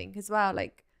personalization, I think, as well.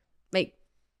 Like make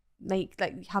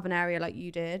like have an area like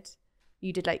you did.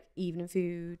 You did like evening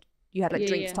food. You had like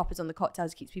drinks toppers on the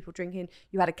cocktails, keeps people drinking.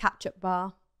 You had a catch-up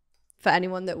bar for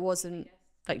anyone that wasn't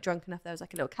like drunk enough. There was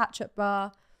like a little catch-up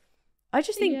bar. I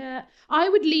just think I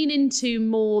would lean into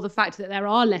more the fact that there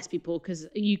are less people because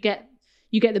you get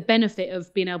the benefit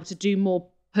of being able to do more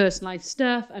personalized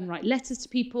stuff and write letters to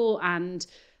people and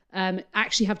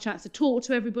actually have a chance to talk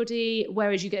to everybody,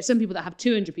 whereas you get some people that have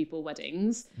 200 people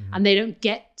weddings and they don't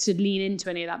get to lean into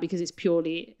any of that because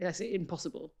that's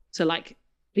impossible to like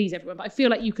please everyone. But I feel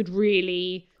like you could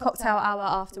really cocktail hour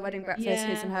after wedding breakfast,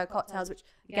 his and her cocktails, which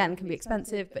again can be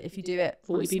expensive, but if you do it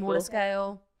on a smaller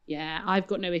scale, I've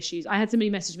got no issues. I had somebody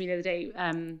message me the other day.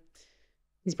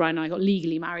 His bride and I got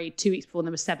legally married 2 weeks before, and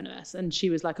there were 7 of us, and she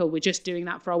was like, "Oh, we're just doing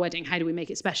that for our wedding. How do we make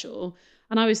it special?"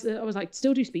 And I was like,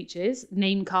 still do speeches,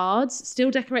 name cards, still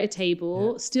decorate a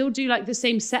table, still do like the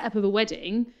same setup of a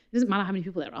wedding. It doesn't matter how many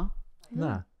people there are.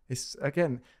 No, it's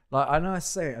again, like I know I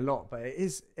say it a lot, but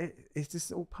it's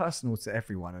just all personal to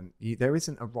everyone, and there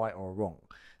isn't a right or a wrong.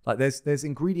 Like there's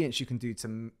ingredients you can do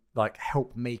to like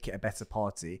help make it a better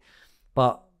party,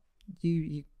 but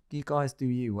you guys do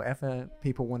you. Whatever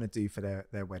people want to do for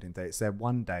their wedding day, it's their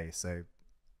one day, so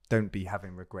don't be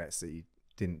having regrets that you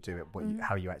didn't do it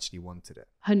how you actually wanted it.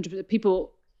 100%.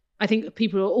 I think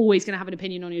people are always going to have an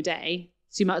opinion on your day,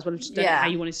 so you might as well have just done it how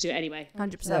you wanted to do it anyway.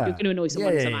 100%. You're going to annoy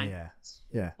someone somehow.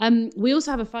 Yeah. We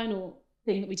also have a final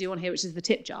thing that we do on here, which is the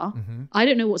tip jar. I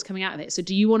don't know what's coming out of it. So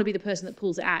do you want to be the person that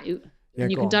pulls it out?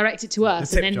 and you can direct it to us.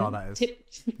 The tip and then jar, that is.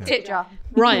 Tip jar.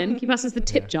 Ryan, can you pass us the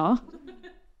tip jar?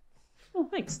 Oh,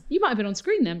 thanks. You might have been on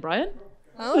screen then, Brian.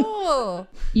 Oh.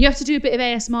 You have to do a bit of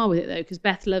ASMR with it though, because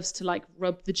Beth loves to like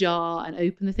rub the jar and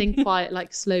open the thing quite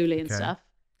like slowly and stuff.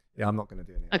 Yeah, I'm not going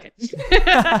to do anything. Okay.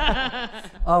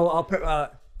 I'll put.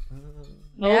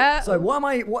 Yeah. So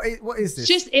what is this?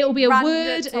 Just it'll be a Random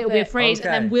word, topic. it'll be a phrase, Okay.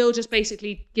 and then we'll just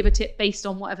basically give a tip based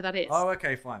on whatever that is. Oh,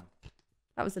 okay, fine.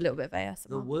 That was a little bit of ASMR.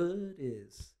 The word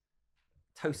is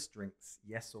toast drinks.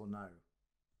 Yes or no?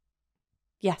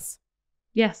 Yes.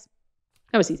 Yes.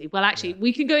 That was easy. Well, actually,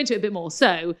 we can go into it a bit more.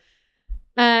 So,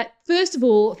 first of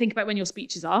all, think about when your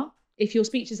speeches are. If your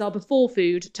speeches are before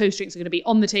food, toast drinks are going to be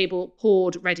on the table,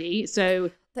 poured, ready.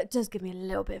 So That does give me a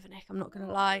little bit of an ick, I'm not going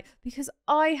to lie, because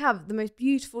I have the most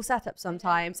beautiful setup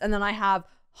sometimes, and then I have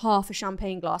half a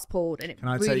champagne glass poured, and it Can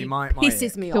I really tell you my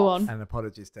pisses me Go off. on. And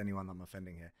apologies to anyone I'm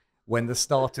offending here. When the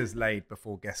starter's laid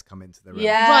before guests come into the room.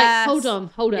 Yes. Right, hold on.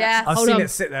 Yes. I've hold seen on. it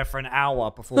sit there for an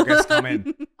hour before guests come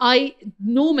in. I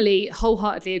normally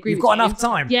wholeheartedly agree You've with got you. enough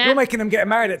time. Yeah. You're making them get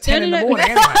married at 10 in No. the morning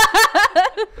anyway.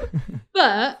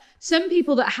 But some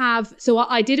people that have, so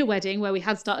I did a wedding where we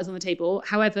had starters on the table.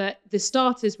 However, the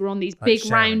starters were on these Like big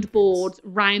sharing round things. boards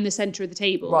round the centre of the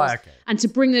table. Right, okay. And to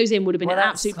bring those in would have been Well, an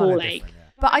that's absolute kinda ball ache. different, yeah.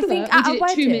 But I think at we a did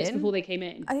it 2 minutes wedding, before they came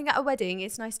in. I think at a wedding,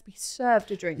 it's nice to be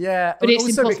served a drink. Yeah, But it's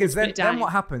also impossible because to put then, it down. then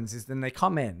what happens is then they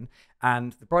come in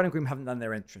and the bride and groom haven't done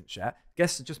their entrance yet.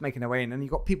 Guests are just making their way in, and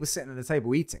you've got people sitting at the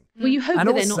table eating. Well, you hope And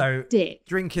that they're also not dick.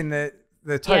 drinking the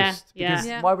Yeah, toast. yeah. Because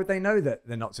Yeah. why would they know that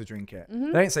they're not to drink it?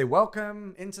 They don't say,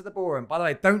 welcome into the ballroom. By the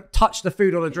way, don't touch the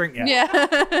food or the drink yet. Yeah.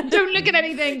 Don't look at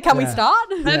anything. Can we start?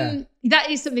 That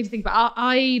is something to think about.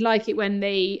 I like it when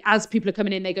they, as people are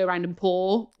coming in, they go around and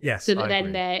pour. Yes, So that I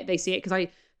then agree. they see it. Because I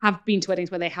have been to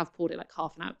weddings where they have poured it like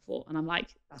half an hour before. And I'm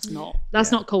like, that's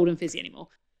not cold and fizzy anymore.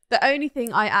 The only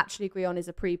thing I actually agree on is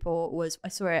a pre-pour was, I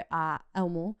saw it at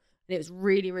Elmore, and it was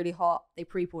really, really hot. They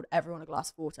pre-poured everyone a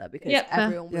glass of water because Yep.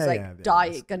 everyone was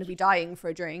going to be dying for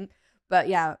a drink. But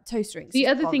yeah, toast drinks. The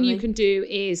just other thing bother you me. can do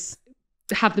is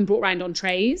have them brought round on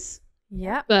trays.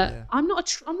 Yeah. But Yeah. I'm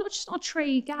just not a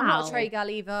tray gal. I'm not a tray gal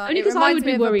either. Only It because I reminds would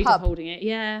me be of a worried of pub holding it.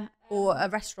 Yeah. or a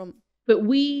restaurant. But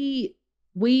we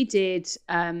did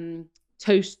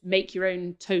make your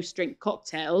own toast drink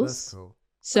cocktails. That's cool.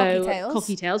 So Cocktails.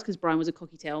 cocktails, because Brian was a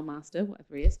cocktail master,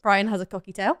 whatever he is. Brian has a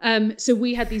cocky tail. So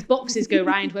we had these boxes go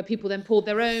round where people then poured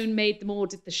their own, made them all,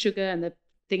 did the sugar and the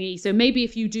thingy. So maybe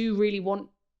if you do really want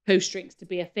toast drinks to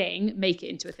be a thing, make it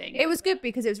into a thing. It was good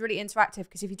because it was really interactive,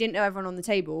 because if you didn't know everyone on the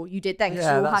table, you did then, because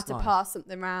Yeah, you all that's had to nice. pass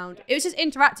something around. It was just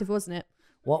interactive, wasn't it?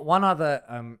 One other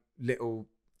little,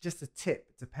 just a tip,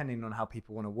 depending on how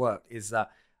people want to work, is that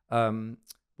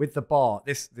with the bar,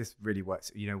 this really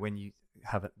works. You know,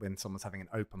 when someone's having an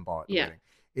open bar at the wedding,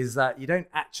 is that you don't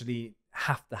actually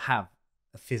have to have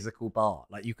a physical bar.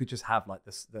 Like you could just have like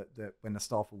this, when the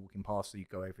staff are walking past, so you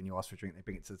go over and you ask for a drink, they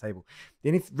bring it to the table. The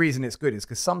only reason it's good is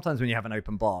because sometimes when you have an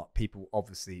open bar, people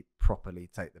obviously properly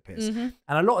take the piss. And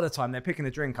a lot of the time they're picking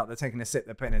a drink up, they're taking a sip,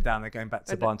 they're putting it down, they're going back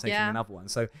to the bar and taking another one.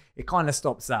 So it kind of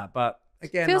stops that. But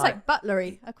again, Feels like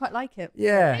butlery. I quite like it.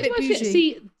 yeah, Bit bougie.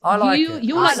 See, I like it.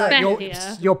 You're I like like Beth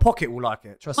here. your pocket will like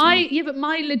it. Trust me. Yeah, but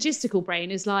my logistical brain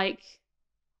is like,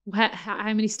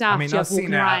 how many staff do you have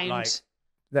walking around? Like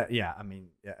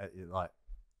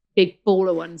Big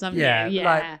baller ones, haven't yeah, you?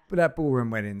 but at ballroom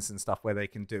weddings and stuff where they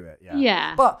can do it. Yeah,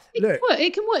 Yeah. But It look, can work.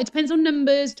 It can work. It depends on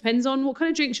numbers, depends on what kind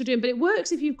of drinks you're doing, but it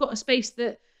works if you've got a space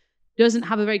that doesn't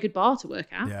have a very good bar to work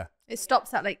at. yeah. It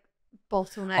stops that like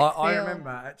bottleneck I feel. remember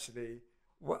actually.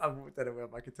 I don't know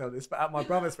if I could tell this, but at my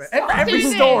brother's wedding, every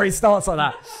story starts like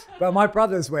that. But at my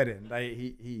brother's wedding,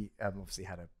 he obviously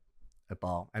had a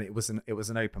bar, and it was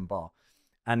an open bar,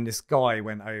 and this guy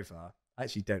went over. I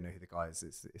actually don't know who the guy is.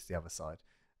 It's the other side.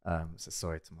 So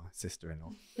sorry to my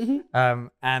sister-in-law.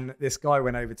 And this guy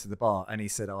went over to the bar and he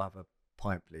said, "I'll have a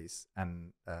pint, please."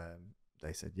 And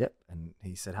they said, "Yep." And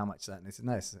he said, "How much is that?" And they said,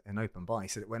 "No, it's an open bar." He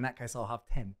said, "Well, in that case, I'll have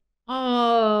 10."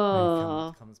 Oh.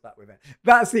 And he comes back with it.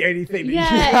 That's the only thing that you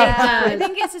Yeah. I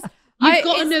think it's just You've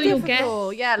got to it's know your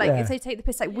difficult. guests. Yeah, like Yeah. if they take the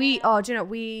piss, like do you know,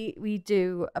 we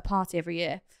do a party every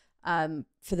year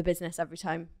for the business every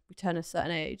time we turn a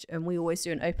certain age, and we always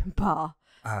do an open bar.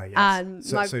 Oh, yes. And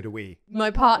So do we.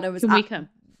 My partner was Can we come?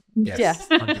 Yes.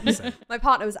 100%. my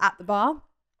partner was at the bar,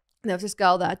 and there was this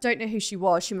girl there. I don't know who she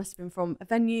was. She must have been from a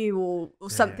venue or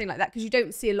something like that, because you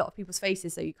don't see a lot of people's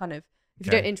faces, so you kind of, if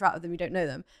you don't interact with them, you don't know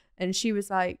them. And she was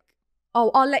like,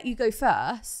 "Oh, I'll let you go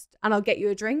first, and I'll get you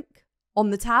a drink on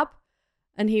the tab."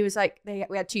 And he was like,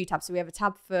 we had 2 tabs. So we have a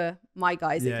tab for my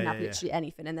guys that can have literally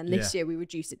anything. And then this year we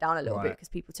reduced it down a little bit because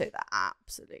people took that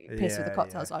absolute piss with the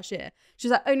cocktails last year. She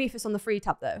was like, only if it's on the free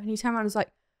tab though. And he turned around and was like,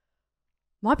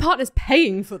 my partner's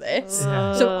paying for this.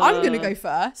 So I'm going to go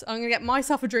first. I'm going to get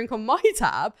myself a drink on my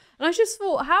tab. And I just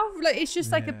thought, it's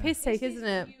just like a piss take, isn't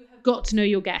it? Got to know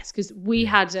your guests, because we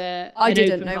had I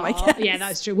didn't know my guests. Yeah,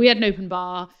 that's true. We had an open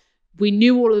bar. We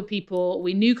knew all of the people.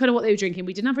 We knew kind of what they were drinking.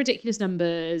 We didn't have ridiculous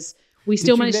numbers. We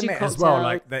still managed to do cocktails. As well,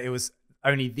 like that it was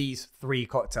only these 3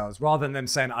 cocktails, rather than them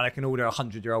saying I can order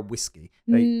 100-year-old whiskey.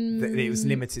 It was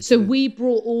limited. So we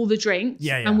brought all the drinks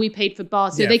and we paid for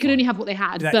bars. So they could only have what they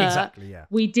had. But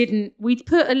we didn't. We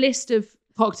put a list of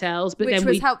cocktails, but which then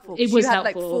was helpful. It was you had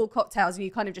helpful. like 4 cocktails and you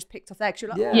kind of just picked off there because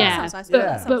you're like, that sounds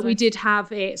nice. But we did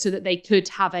have it so that they could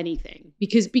have anything,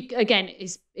 because again,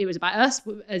 it was about us,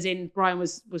 as in Brian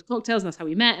was cocktails and that's how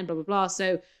we met and blah blah blah.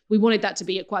 So we wanted that to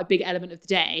be quite a big element of the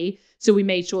day. So we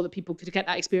made sure that people could get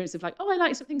that experience of like, oh, I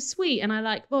like something sweet and I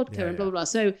like vodka and blah blah blah.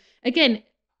 So again,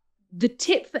 the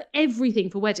tip for everything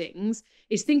for weddings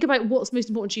is think about what's most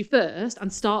important to you first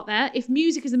and start there. If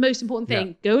music is the most important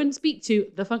thing, go and speak to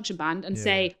the function band and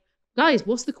say, guys,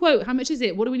 what's the quote? How much is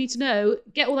it? What do we need to know?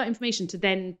 Get all that information to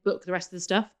then book the rest of the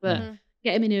stuff, but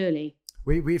get them in early.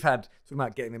 We've had, talking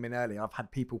about getting them in early, I've had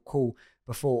people call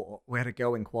before. We had a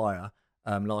girl in choir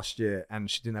last year and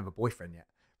she didn't have a boyfriend yet.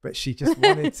 But she just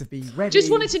wanted to be ready. Just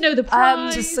wanted to know the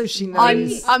prize. Just so she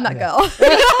knows. I'm that girl.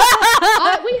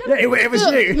 It was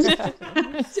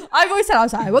you. I've always said, I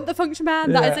was like, I want the function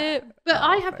band. That is it. But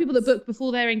I have people that book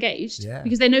before they're engaged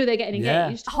because they know they're getting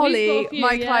engaged. Holly,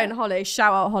 my client Holly,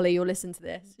 shout out Holly, you'll listen to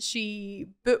this. She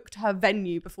booked her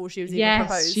venue before she was even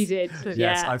proposed. Yes, she did.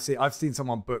 Yes, I've seen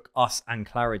someone book us and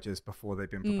Claridge's before they've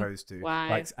been proposed to.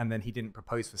 Wow. And then he didn't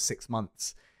propose for 6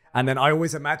 months. And then I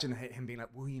always imagine him being like,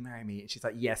 will you marry me? And she's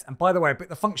like, yes. And by the way, I booked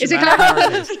the function. Is it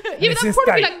Claridge's? Yeah, but that's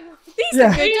probably like, these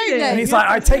are good, don't they? And he's like,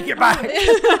 I take it back.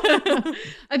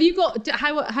 Have you got,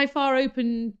 how far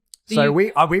open? So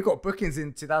we've got bookings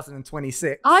in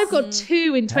 2026. I've got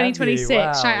 2 in 2026.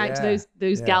 Wow, shout out to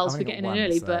those gals for getting in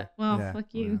early, but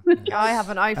fuck you. I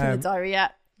haven't opened the diary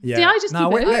yet. Yeah. See, I just keep it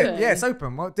open. Yeah, it's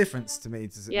open. What difference to me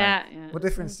does it make? What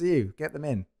difference to you? Get them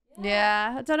in.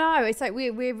 Yeah, I don't know. It's like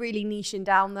we're really niching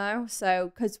down though.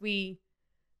 So because we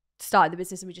started the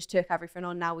business and we just took everything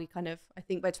on, now we kind of, I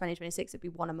think by 2026 it'd be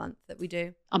 1 a month that we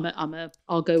do.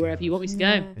 I'll go wherever you want me to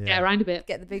go. Get around a bit.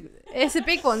 Get the big. It's the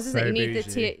big ones, isn't it? You need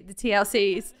the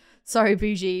TLCs. Sorry,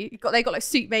 bougie. They got like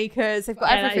suit makers. They've got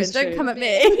everything. Don't come at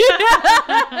me.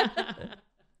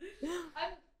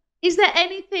 Is there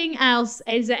anything else?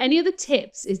 Is there any other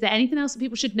tips? Is there anything else that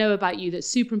people should know about you that's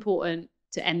super important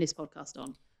to end this podcast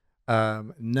on?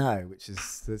 No, which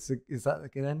is that a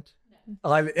good end?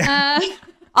 No.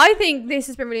 I think this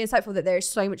has been really insightful that there is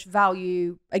so much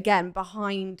value, again,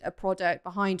 behind a product,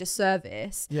 behind a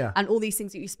service, and all these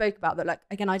things that you spoke about that, like,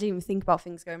 again, I didn't even think about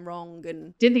things going wrong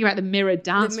and didn't think about the mirrored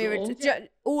dance floor.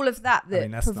 All of that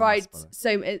provides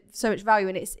so much value,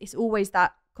 and it's always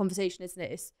that conversation, isn't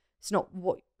it? It's not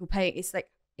what you're paying, it's like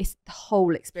it's the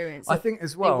whole experience. I think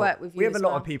as well, we have a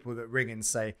lot of people that ring and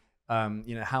say,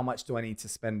 how much do I need to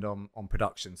spend on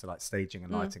production, so like staging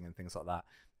and lighting and things like that.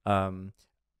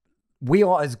 We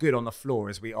are as good on the floor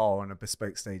as we are on a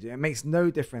bespoke stage. It makes no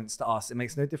difference to us. It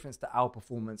makes no difference to our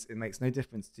performance. It makes no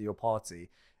difference to your party.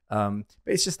 But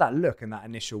it's just that look and that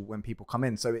initial when people come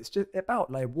in. So it's just about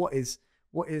like what is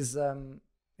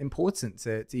important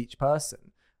to each person.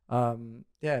 Honestly,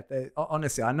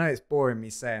 I know it's boring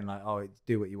me saying like, oh,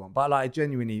 do what you want, but like I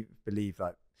genuinely believe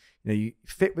like, you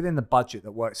fit within the budget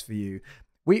that works for you.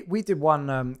 We did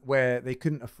one where they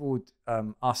couldn't afford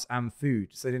us and food,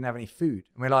 so they didn't have any food,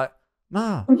 and we're like,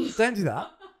 nah, don't do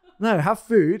that. No, have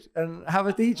food and have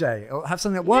a DJ or have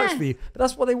something that works for you. But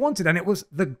that's what they wanted, and it was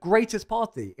the greatest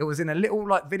party. It was in a little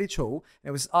like village hall.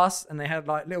 It was us, and they had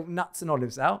like little nuts and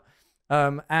olives out,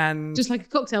 and just like a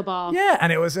cocktail bar. Yeah,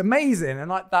 and it was amazing, and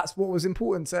like that's what was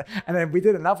important to. And then we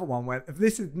did another one where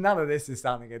none of this is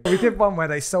sounding good. We did one where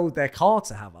they sold their car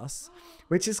to have us,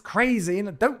 which is crazy,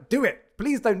 and don't do it.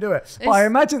 Please don't do it. But I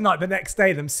imagine like the next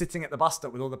day them sitting at the bus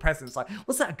stop with all the presents like,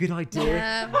 was that a good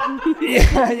idea?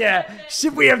 Yeah.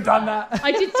 Should we have done that?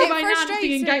 I did see my nan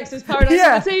singing Gangsters Paradise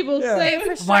on the table.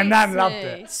 Yeah. So my nan loved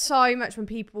it. So much when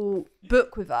people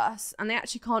book with us and they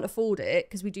actually can't afford it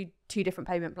because we do 2 different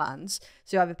payment plans.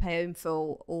 So you either pay in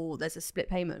full or there's a split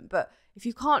payment. But if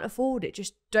you can't afford it,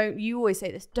 just don't. You always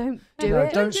say this. Don't do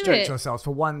it. Don't stretch yourselves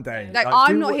for one day. Like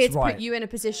I'm not here to put you in a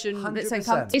position that's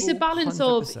uncomfortable. It's a balance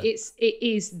 100%. Of it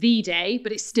is the day,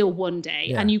 but it's still one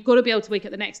day, and you've got to be able to wake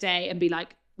up the next day and be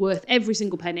like worth every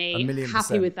single penny.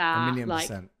 Happy with that. Like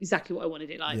exactly what I wanted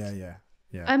it like. Yeah.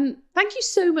 Yeah. Thank you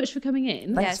so much for coming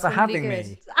in. Thanks for having me.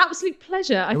 It's an absolute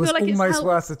pleasure. I feel like it's almost helped.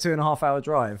 worth the 2.5 hour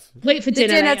drive. Wait for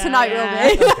dinner. Dinner tonight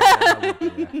will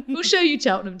be. We'll show you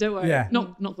Cheltenham. Don't worry. Yeah.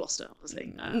 Not Gloucester,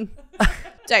 obviously. No.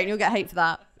 Don't. You'll get hate for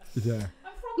that. Yeah.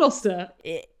 Gloucester.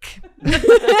 Ick. So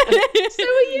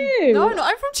are you. No, I'm not.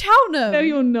 I'm from Cheltenham. No,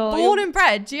 you're not. Born and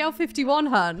bred. GL51,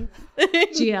 hun.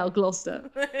 GL Gloucester.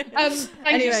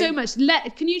 Thank you so much.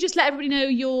 Can you just let everybody know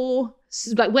your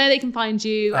where they can find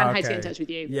you and how to get in touch with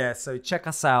you? Yeah, so check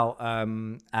us out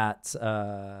at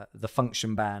The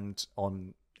Function Band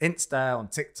on Insta, on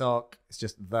TikTok. It's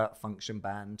just The Function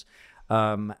Band.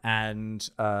 And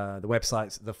the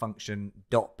website's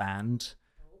thefunction.band.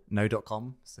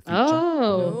 No.com. It's the future.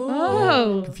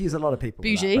 Oh. Confuse a lot of people.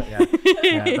 Bougie. With that,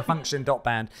 yeah,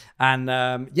 thefunction.band.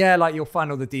 And you'll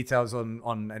find all the details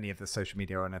on any of the social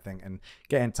media or anything. And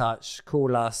get in touch,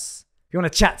 call us. If you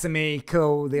want to chat to me,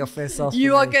 call the office.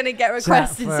 You are going to get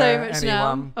requested so much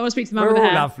now. I want to speak to Mum We're with the all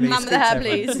hair. lovely. Mum with the hair,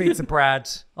 please. Speak to Brad.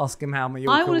 Ask him how Mallorca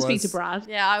was. I want to speak to Brad.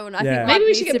 Yeah, I want. I Yeah. think Maybe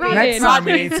we should get Brad Next in. time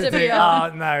we need needs to be do.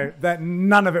 on. Oh no, that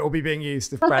none of it will be being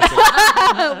used if Brad's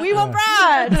in. We want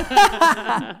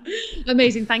Brad.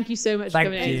 Amazing. Thank you so much for Thank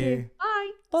coming in. you.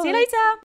 Bye. See you later.